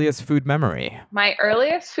your earliest food memory? My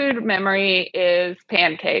earliest food memory is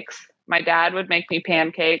pancakes. My dad would make me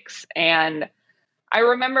pancakes, and I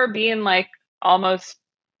remember being like almost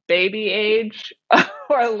baby age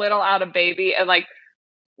or a little out of baby and like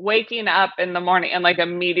waking up in the morning and like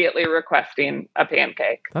immediately requesting a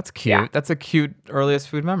pancake. That's cute. Yeah. That's a cute earliest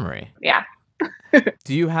food memory. Yeah.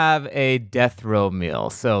 Do you have a death row meal?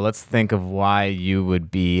 So let's think of why you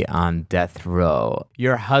would be on death row.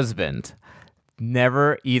 Your husband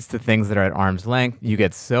never eats the things that are at arm's length. You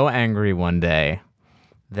get so angry one day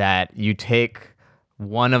that you take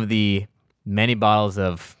one of the many bottles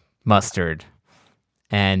of mustard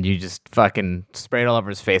and you just fucking spray it all over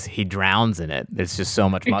his face. He drowns in it. There's just so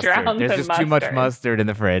much He mustard. drowns There's in just too much mustard. mustard in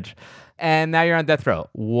the fridge. And now you're on death row.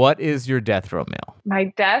 What is your death row meal?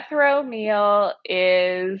 My death row meal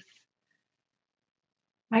is,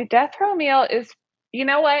 you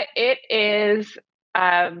know what? It is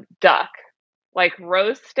duck, like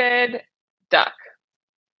roasted duck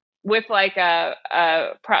with like a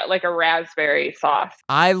raspberry sauce.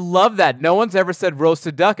 I love that. No one's ever said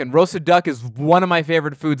roasted duck, and roasted duck is one of my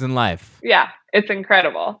favorite foods in life. Yeah, it's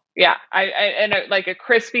incredible. Yeah, like a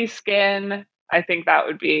crispy skin. I think that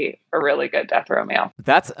would be a really good death row meal.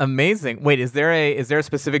 That's amazing. Wait, is there a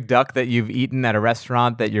specific duck that you've eaten at a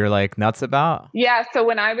restaurant that you're like nuts about? Yeah, so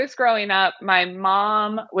when I was growing up, my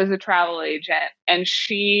mom was a travel agent, and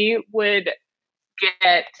she would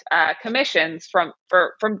get commissions from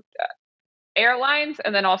airlines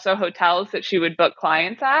and then also hotels that she would book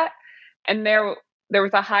clients at. And there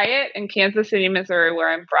was a Hyatt in Kansas City, Missouri, where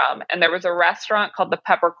I'm from, and there was a restaurant called the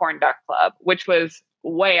Peppercorn Duck Club, which was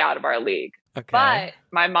way out of our league. Okay. But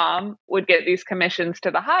my mom would get these commissions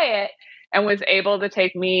to the Hyatt and was able to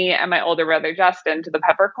take me and my older brother Justin to the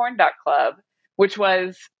Peppercorn Duck Club, which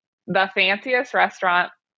was the fanciest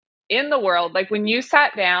restaurant in the world. Like, when you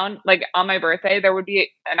sat down, like on my birthday, there would be,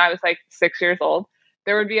 and I was like 6 years old,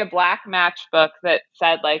 there would be a black matchbook that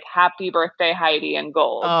said like "Happy Birthday, Heidi" in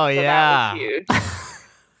gold. Oh, so yeah. that was huge.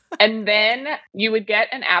 And then you would get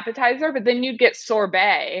an appetizer, but then you'd get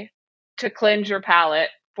sorbet to cleanse your palate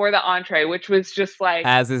for the entree, which was just like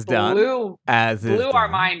As is done. blew our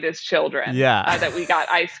done. mind as children. Yeah. That we got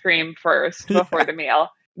ice cream first before the meal.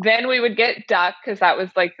 Then we would get duck, because that was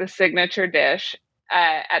like the signature dish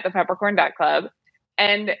at the Peppercorn Duck Club.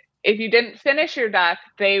 And if you didn't finish your duck,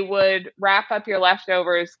 they would wrap up your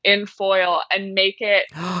leftovers in foil and make it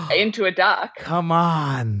into a duck. Come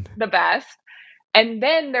on. The best. And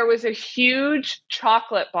then there was a huge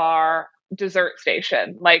chocolate bar dessert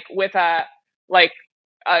station, like with a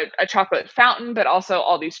chocolate fountain, but also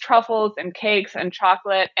all these truffles and cakes and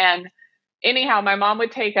chocolate. And anyhow, my mom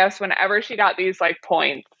would take us whenever she got these like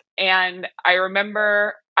points. And I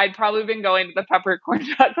remember I'd probably been going to the Peppercorn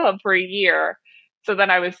Duck Club for a year. So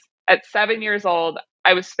then I was at 7 years old.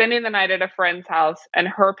 I was spending the night at a friend's house, and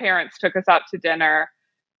her parents took us out to dinner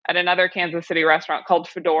at another Kansas City restaurant called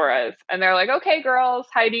Fedora's. And they're like, "Okay, girls,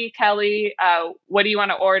 Heidi, Kelly, what do you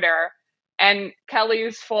want to order?" And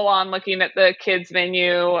Kelly's full on looking at the kids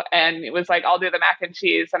menu and it was like, I'll do the mac and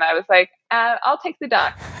cheese. And I was like, I'll take the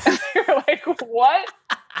duck. And they were like, what?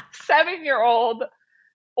 7-year-old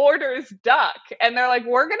orders duck. And they're like,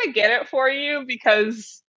 we're going to get it for you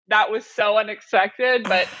because that was so unexpected.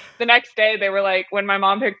 But the next day they were like, when my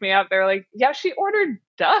mom picked me up, they were like, yeah, she ordered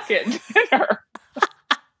duck at dinner.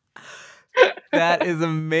 That is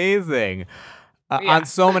amazing. On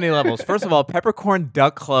so many levels. First of all, Peppercorn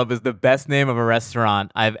Duck Club is the best name of a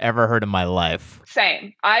restaurant I've ever heard in my life.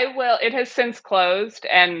 Same. It has since closed,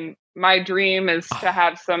 and my dream is to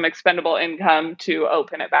have some expendable income to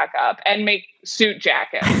open it back up and make suit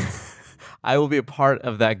jackets. I will be a part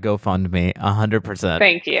of that GoFundMe, 100%.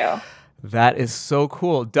 Thank you. That is so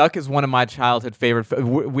cool. Duck is one of my childhood favorite.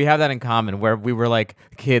 We have that in common, where we were like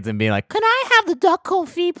kids and being like, "Can I have the duck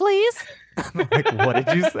confit, please?" I'm like, what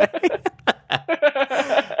did you say?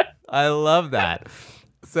 I love that.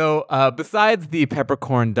 So besides the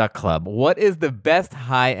Peppercorn Duck Club, what is the best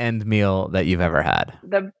high-end meal that you've ever had?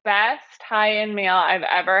 The best high-end meal I've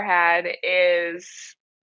ever had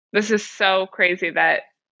this is so crazy that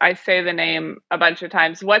I say the name a bunch of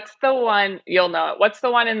times. What's the one, you'll know it. What's the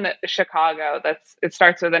one in Chicago it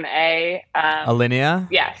starts with an A? Alinea?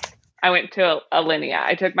 Yes. I went to Alinea.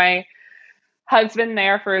 I took my husband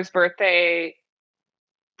there for his birthday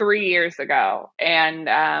 3 years ago. And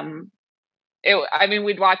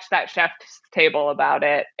we'd watched that Chef's Table about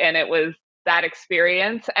it, and it was that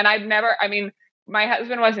experience. And my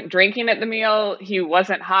husband wasn't drinking at the meal. He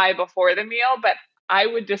wasn't high before the meal, but I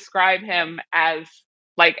would describe him as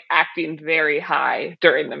like acting very high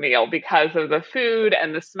during the meal because of the food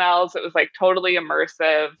and the smells. It was like totally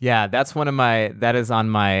immersive. Yeah, that's that is on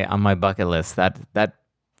my bucket list. That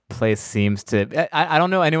place seems to, I don't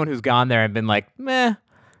know anyone who's gone there and been like, meh.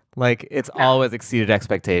 Like, it's always exceeded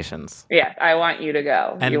expectations. Yeah, I want you to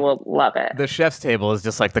go. And you will love it. The Chef's Table is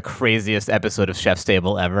just like the craziest episode of Chef's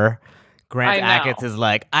Table ever. Grant Achatz is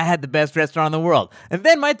like, I had the best restaurant in the world. And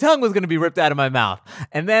then my tongue was going to be ripped out of my mouth.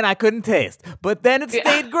 And then I couldn't taste. But then it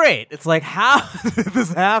stayed great. It's like, how did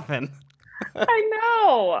this happen? I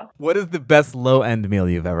know. What is the best low-end meal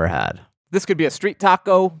you've ever had? This could be a street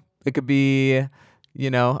taco. It could be,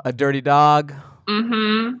 a dirty dog.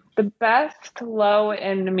 Mm-hmm. The best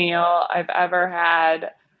low-end meal I've ever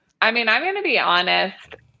had. I'm going to be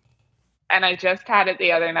honest, and I just had it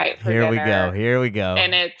the other night for dinner. Here we go.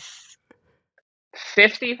 And it's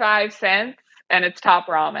 55 cents, and it's Top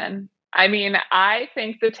Ramen. I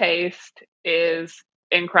think the taste is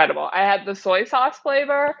incredible. I had the soy sauce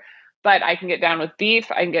flavor, but I can get down with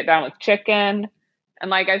beef. I can get down with chicken.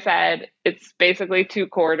 And like I said, it's basically 2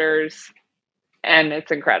 quarters. And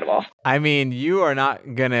it's incredible. You are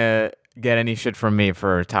not going to get any shit from me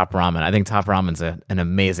for Top Ramen. I think Top Ramen's an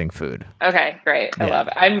amazing food. Okay, great. I love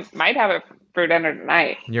it. I might have it for dinner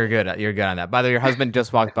tonight. You're good on that. By the way, your husband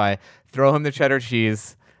just walked by. Throw him the cheddar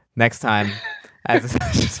cheese next time.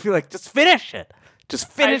 Just feel like, just finish it. Just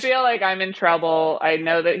finish. I feel like I'm in trouble. I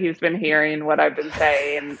know that he's been hearing what I've been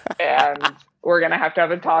saying, and we're going to have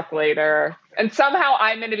a talk later. And somehow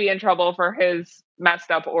I'm going to be in trouble for his messed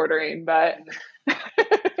up ordering, but...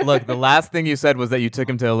 Look, the last thing you said was that you took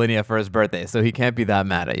him to Alinea for his birthday, so he can't be that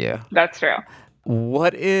mad at you. That's true.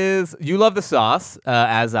 You love the sauce,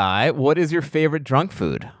 as I. What is your favorite drunk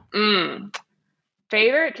food?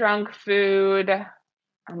 Favorite drunk food?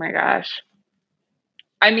 Oh my gosh.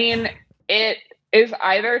 It is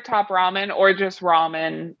either Top Ramen or just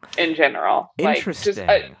ramen in general. Interesting.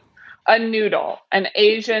 Like just a noodle, an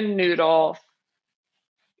Asian noodle.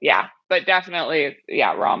 Yeah, but definitely,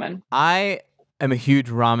 ramen. I am a huge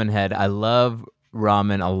ramen head. I love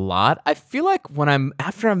ramen a lot. I feel like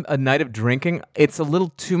after a night of drinking, it's a little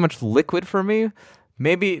too much liquid for me.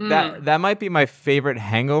 Maybe that might be my favorite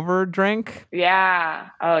hangover drink. Yeah.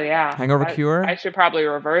 Oh, yeah. Hangover cure? I should probably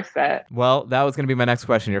reverse that. Well, that was going to be my next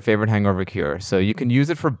question, your favorite hangover cure. So you can use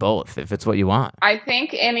it for both if it's what you want. I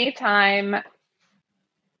think anytime...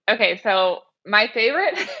 Okay, so my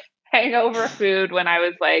favorite hangover food when I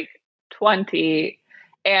was like 20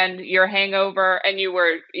 and your hangover and you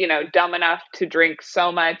were, dumb enough to drink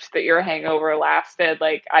so much that your hangover lasted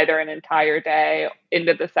like either an entire day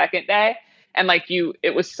into the second day. And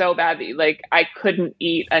it was so bad that I couldn't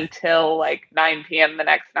eat until like 9 p.m. the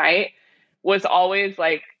next night, was always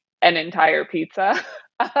like an entire pizza.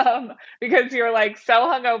 Because you're like so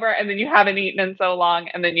hungover and then you haven't eaten in so long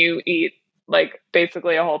and then you eat like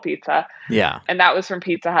basically a whole pizza. Yeah. And that was from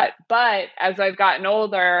Pizza Hut. But as I've gotten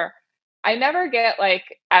older, I never get like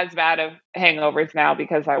as bad of hangovers now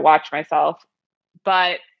because I watch myself,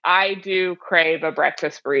 but I do crave a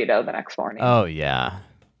breakfast burrito the next morning. Oh, yeah.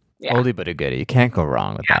 Oldie but a goodie. You can't go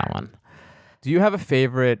wrong with that one. Do you have a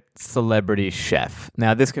favorite celebrity chef?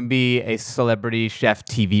 Now, this can be a celebrity chef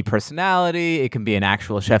TV personality. It can be an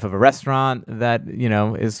actual chef of a restaurant that,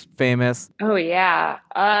 is famous. Oh yeah.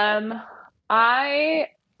 I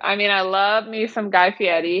love me some Guy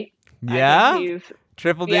Fieri. Yeah? I think he's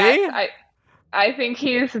Triple D? yes, I think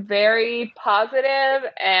he's very positive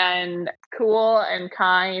and cool and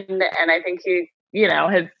kind, and I think he,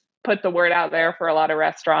 has put the word out there for a lot of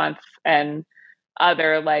restaurants and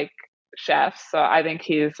other like chefs. So I think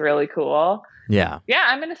he's really cool. Yeah. Yeah,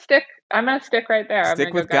 I'm gonna stick right there. Stick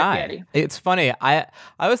I'm gonna with go Guy Fieri. It's funny. I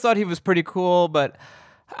always thought he was pretty cool, but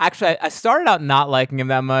actually I started out not liking him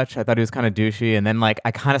that much. I thought he was kind of douchey, and then I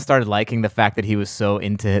kind of started liking the fact that he was so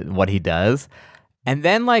into what he does. And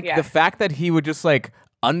then the fact that he would just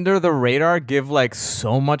under the radar give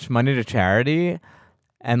so much money to charity.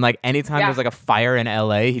 And anytime there's a fire in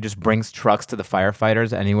LA, he just brings trucks to the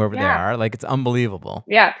firefighters anywhere where they are. It's unbelievable.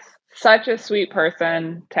 Yes. Such a sweet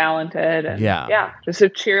person, talented, and just a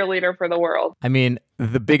cheerleader for the world. I mean,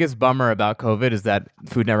 the biggest bummer about COVID is that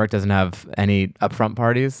Food Network doesn't have any upfront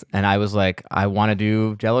parties. And I was like, I want to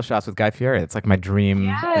do Jello shots with Guy Fieri. It's my dream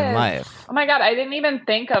in life. Oh my God, I didn't even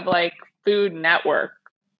think of Food Network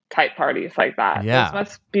type parties like that. Yeah. Those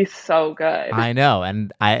must be so good. I know.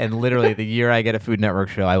 And literally the year I get a Food Network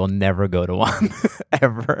show, I will never go to one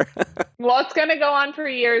ever. Well, it's going to go on for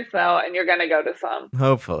years though, and you're going to go to some.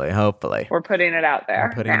 Hopefully. We're putting it out there.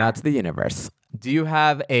 We're putting it out to the universe. Do you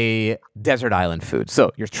have a desert island food?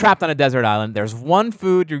 So you're trapped on a desert island. There's one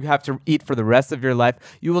food you have to eat for the rest of your life.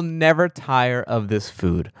 You will never tire of this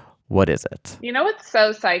food. What is it? You know what's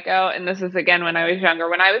so psycho? And this is again when I was younger.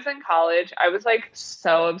 When I was in college, I was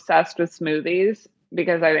so obsessed with smoothies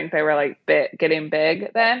because I think they were getting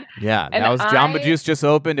big then. Yeah, and that was Jamba Juice just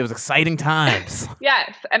opened. It was exciting times.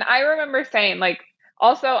 Yes, and I remember saying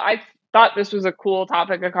also I thought this was a cool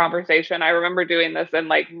topic of conversation. I remember doing this in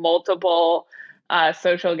multiple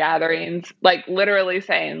social gatherings, literally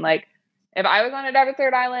saying if I was on a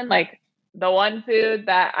desert island, the one food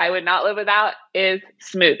that I would not live without is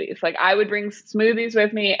smoothies. I would bring smoothies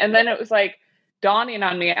with me. And then it was dawning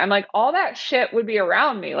on me. I'm all that shit would be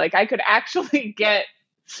around me. I could actually get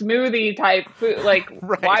smoothie type food.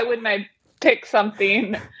 Right. Why wouldn't I pick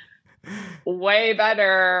something way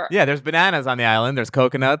better? Yeah, there's bananas on the island. There's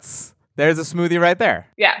coconuts. There's a smoothie right there.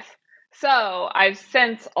 Yes. So I've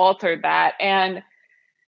since altered that. And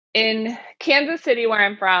in Kansas City, where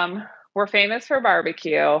I'm from, we're famous for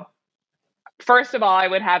barbecue. First of all, I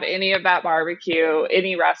would have any of that barbecue,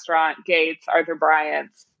 any restaurant, Gates, Arthur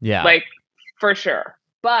Bryant's. Yeah. For sure.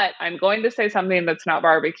 But I'm going to say something that's not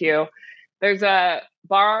barbecue. There's a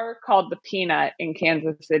bar called The Peanut in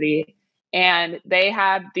Kansas City, and they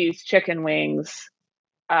have these chicken wings,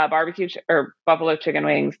 barbecue or buffalo chicken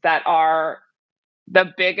wings that are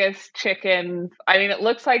the biggest chickens. I mean, it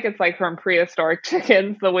looks like it's from prehistoric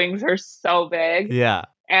chickens. The wings are so big. Yeah.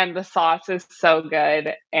 And the sauce is so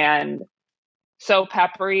good and so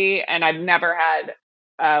peppery, and I've never had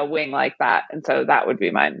a wing like that. And so that would be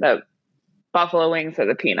mine, the buffalo wings or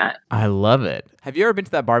The Peanut. I love it. Have you ever been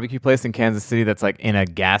to that barbecue place in Kansas City that's in a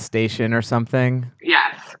gas station or something?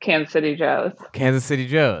 Yes, Kansas City Joe's. Kansas City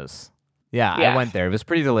Joe's. Yeah, yes. I went there. It was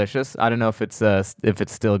pretty delicious. I don't know if it's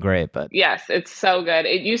still great, but yes, it's so good.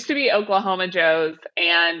 It used to be Oklahoma Joe's,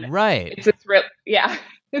 and right.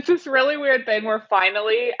 It's this really weird thing where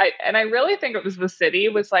finally, I really think it was the city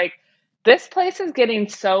was this place is getting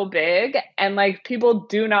so big, and people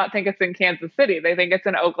do not think it's in Kansas City. They think it's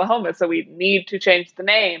in Oklahoma. So we need to change the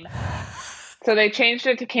name. So they changed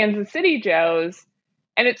it to Kansas City Joe's.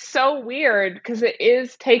 And it's so weird because it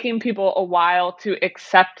is taking people a while to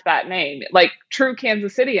accept that name. True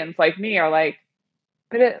Kansas Cityans like me are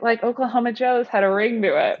but Oklahoma Joe's had a ring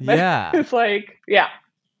to it. But yeah. It's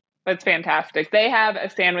it's fantastic. They have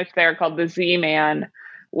a sandwich there called the Z-Man,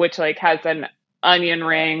 which has an onion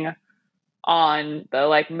ring on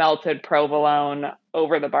the melted provolone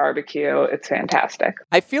over the barbecue. It's fantastic.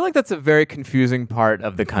 I feel like that's a very confusing part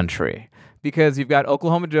of the country because you've got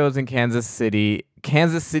Oklahoma Joe's in Kansas City.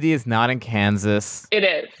 Kansas City is not in Kansas. It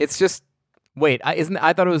is. It's just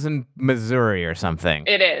I thought it was in Missouri or something.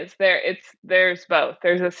 It is. There's both.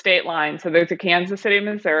 There's a state line. So there's a Kansas City,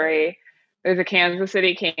 Missouri. There's a Kansas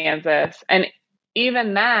City, Kansas. And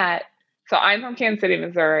even that, so I'm from Kansas City,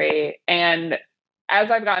 Missouri, and as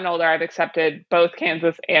I've gotten older, I've accepted both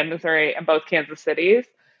Kansas and Missouri and both Kansas cities.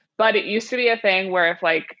 But it used to be a thing where if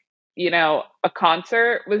a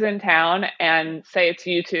concert was in town and say it's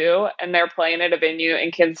U2 and they're playing at a venue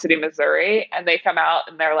in Kansas City, Missouri, and they come out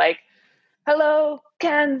and they're hello,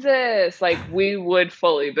 Kansas. Like, we would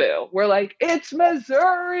fully boo. We're like, it's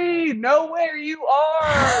Missouri. Know where you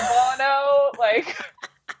are, Bono. Like,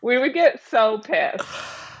 we would get so pissed.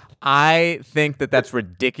 I think that that's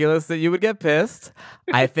ridiculous that you would get pissed.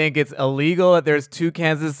 I think it's illegal that there's 2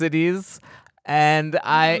 Kansas cities. And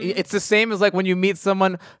it's the same as like when you meet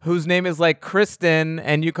someone whose name is like Kristen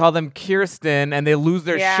and you call them Kirsten and they lose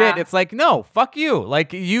their shit. It's like, no, fuck you.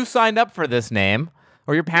 Like, you signed up for this name,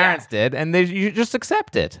 or your parents did, and you just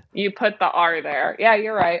accept it. You put the R there. Yeah,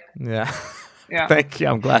 you're right. Yeah. Yeah. Thank you.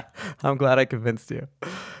 I'm glad I convinced you.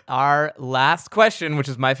 Our last question, which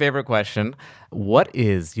is my favorite question. What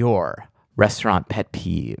is your restaurant pet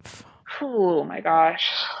peeve? Oh my gosh.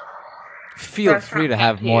 Feel free to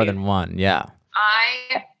have more than one. Yeah.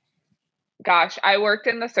 I worked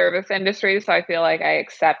in the service industry, so I feel like I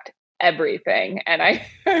accept everything. And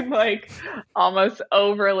I'm like almost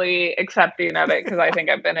overly accepting of it because I think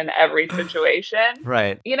I've been in every situation.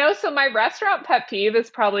 Right. You know, so my restaurant pet peeve is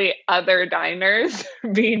probably other diners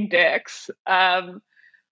being dicks. I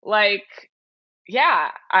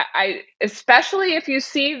especially if you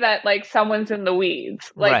see that like someone's in the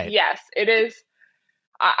weeds. Like, right. Yes, it is.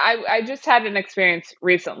 I just had an experience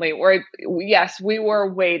recently where, yes, we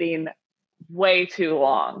were waiting way too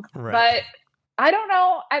long. Right. But I don't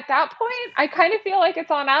know. At that point, I kind of feel like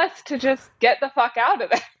it's on us to just get the fuck out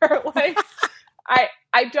of there. Like,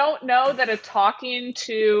 I don't know that talking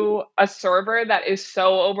to a server that is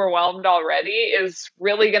so overwhelmed already is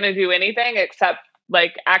really going to do anything except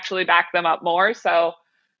like actually back them up more. So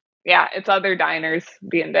yeah, it's other diners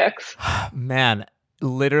being dicks. Man,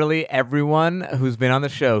 literally everyone who's been on the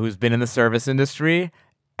show, who's been in the service industry,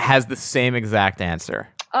 has the same exact answer.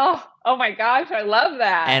 Oh my gosh, I love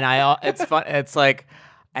that. And it's fun. It's like,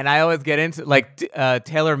 and I always get into like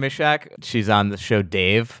Taylor Mishak. She's on the show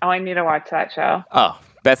Dave. Oh, I need to watch that show. Oh,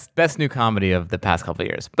 best new comedy of the past couple of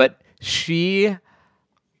years. But she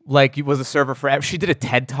like was a server forever. She did a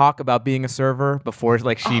TED talk about being a server before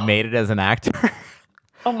like she made it as an actor.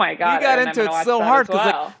 Oh my God. You got into it so hard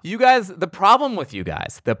because like you guys, the problem with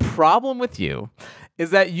you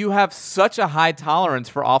is that you have such a high tolerance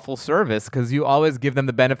for awful service because you always give them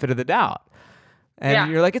the benefit of the doubt.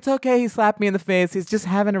 And you're like, it's okay, he slapped me in the face. He's just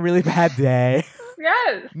having a really bad day.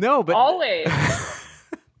 Yes. No, but always.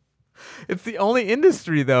 It's the only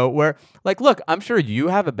industry, though, where, like, look, I'm sure you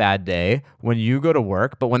have a bad day when you go to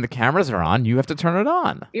work, but when the cameras are on, you have to turn it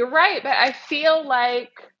on. You're right, but I feel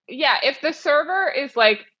like, if the server is,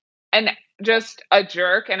 like, just a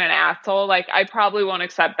jerk and an asshole, like, I probably won't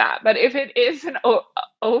accept that. But if it is an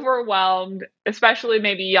overwhelmed, especially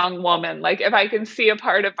maybe young woman, like, if I can see a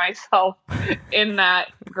part of myself in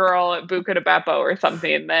that girl at Buca de Beppo or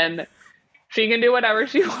something, then she can do whatever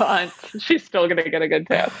she wants. She's still going to get a good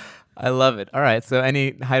tip. I love it. All right, so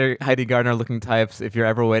any Heidi Gardner looking types, if you're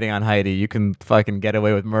ever waiting on Heidi, you can fucking get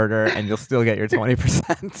away with murder and you'll still get your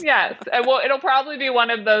 20%. Yes. Well, it'll probably be one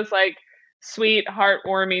of those like sweet,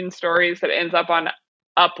 heartwarming stories that ends up on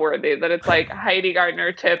Upworthy, that it's like Heidi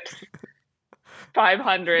Gardner tips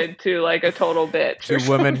 500 to like a total bitch. To a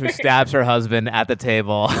woman who stabs her husband at the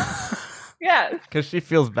table. Yes. Because she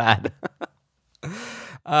feels bad.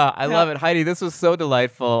 I love it. Heidi, this was so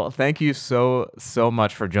delightful. Thank you so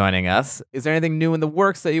much for joining us. Is there anything new in the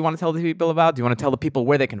works that you want to tell the people about? Do you want to tell the people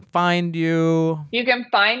where they can find you? You can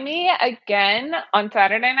find me again on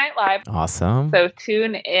Saturday Night Live. Awesome. So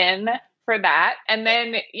tune in for that. And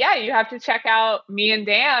then, you have to check out me and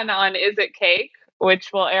Dan on Is It Cake,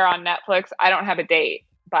 which will air on Netflix. I don't have a date,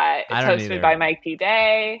 but it's hosted by Mike D.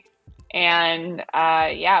 Day. And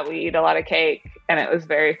we eat a lot of cake, and it was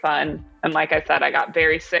very fun. And like I said, I got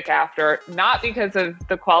very sick after, not because of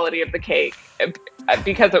the quality of the cake,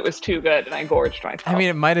 because it was too good and I gorged myself. I mean,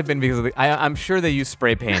 it might have been because of I'm sure they use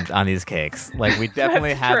spray paint on these cakes. Like, we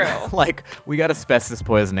definitely had, like, we got asbestos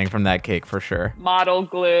poisoning from that cake for sure. Model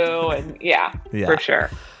glue and for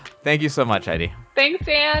sure. Thank you so much, Heidi. Thanks,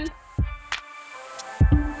 Dan.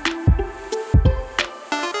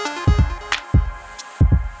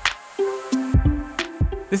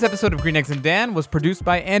 This episode of Green Eggs and Dan was produced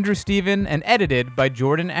by Andrew Steven and edited by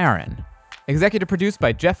Jordan Aaron. Executive produced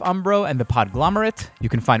by Jeff Umbro and The Podglomerate. You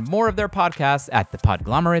can find more of their podcasts at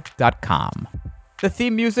thepodglomerate.com. The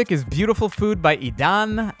theme music is Beautiful Food by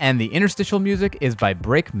Idan, and the interstitial music is by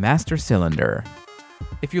Breakmaster Cylinder.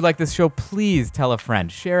 If you like this show, please tell a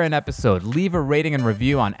friend, share an episode, leave a rating and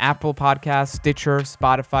review on Apple Podcasts, Stitcher,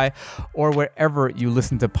 Spotify, or wherever you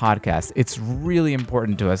listen to podcasts. It's really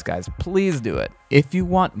important to us, guys. Please do it. If you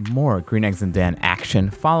want more Green Eggs and Dan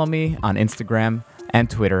action, follow me on Instagram and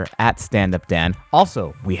Twitter at StandUpDan.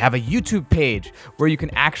 Also, we have a YouTube page where you can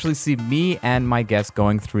actually see me and my guests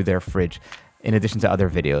going through their fridge in addition to other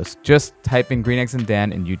videos. Just type in Green Eggs and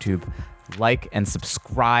Dan in YouTube, like and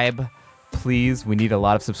subscribe. Please, we need a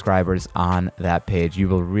lot of subscribers on that page. You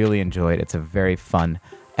will really enjoy it. It's a very fun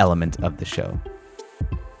element of the show.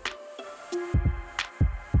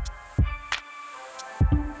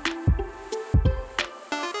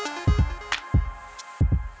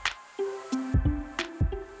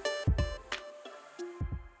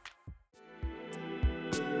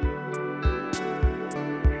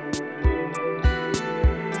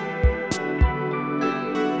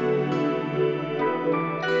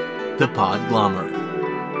 The Podglomerate,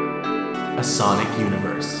 a sonic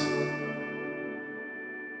universe.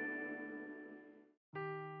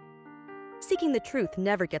 Seeking the truth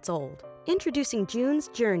never gets old. Introducing June's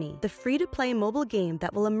Journey, the free-to-play mobile game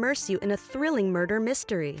that will immerse you in a thrilling murder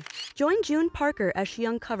mystery. Join June Parker as she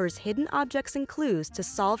uncovers hidden objects and clues to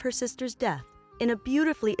solve her sister's death in a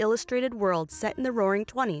beautifully illustrated world set in the Roaring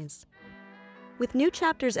 '20s. With new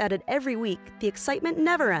chapters added every week, the excitement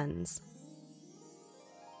never ends.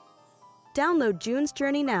 Download June's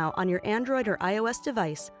Journey now on your Android or iOS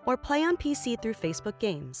device, or play on PC through Facebook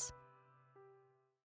Games.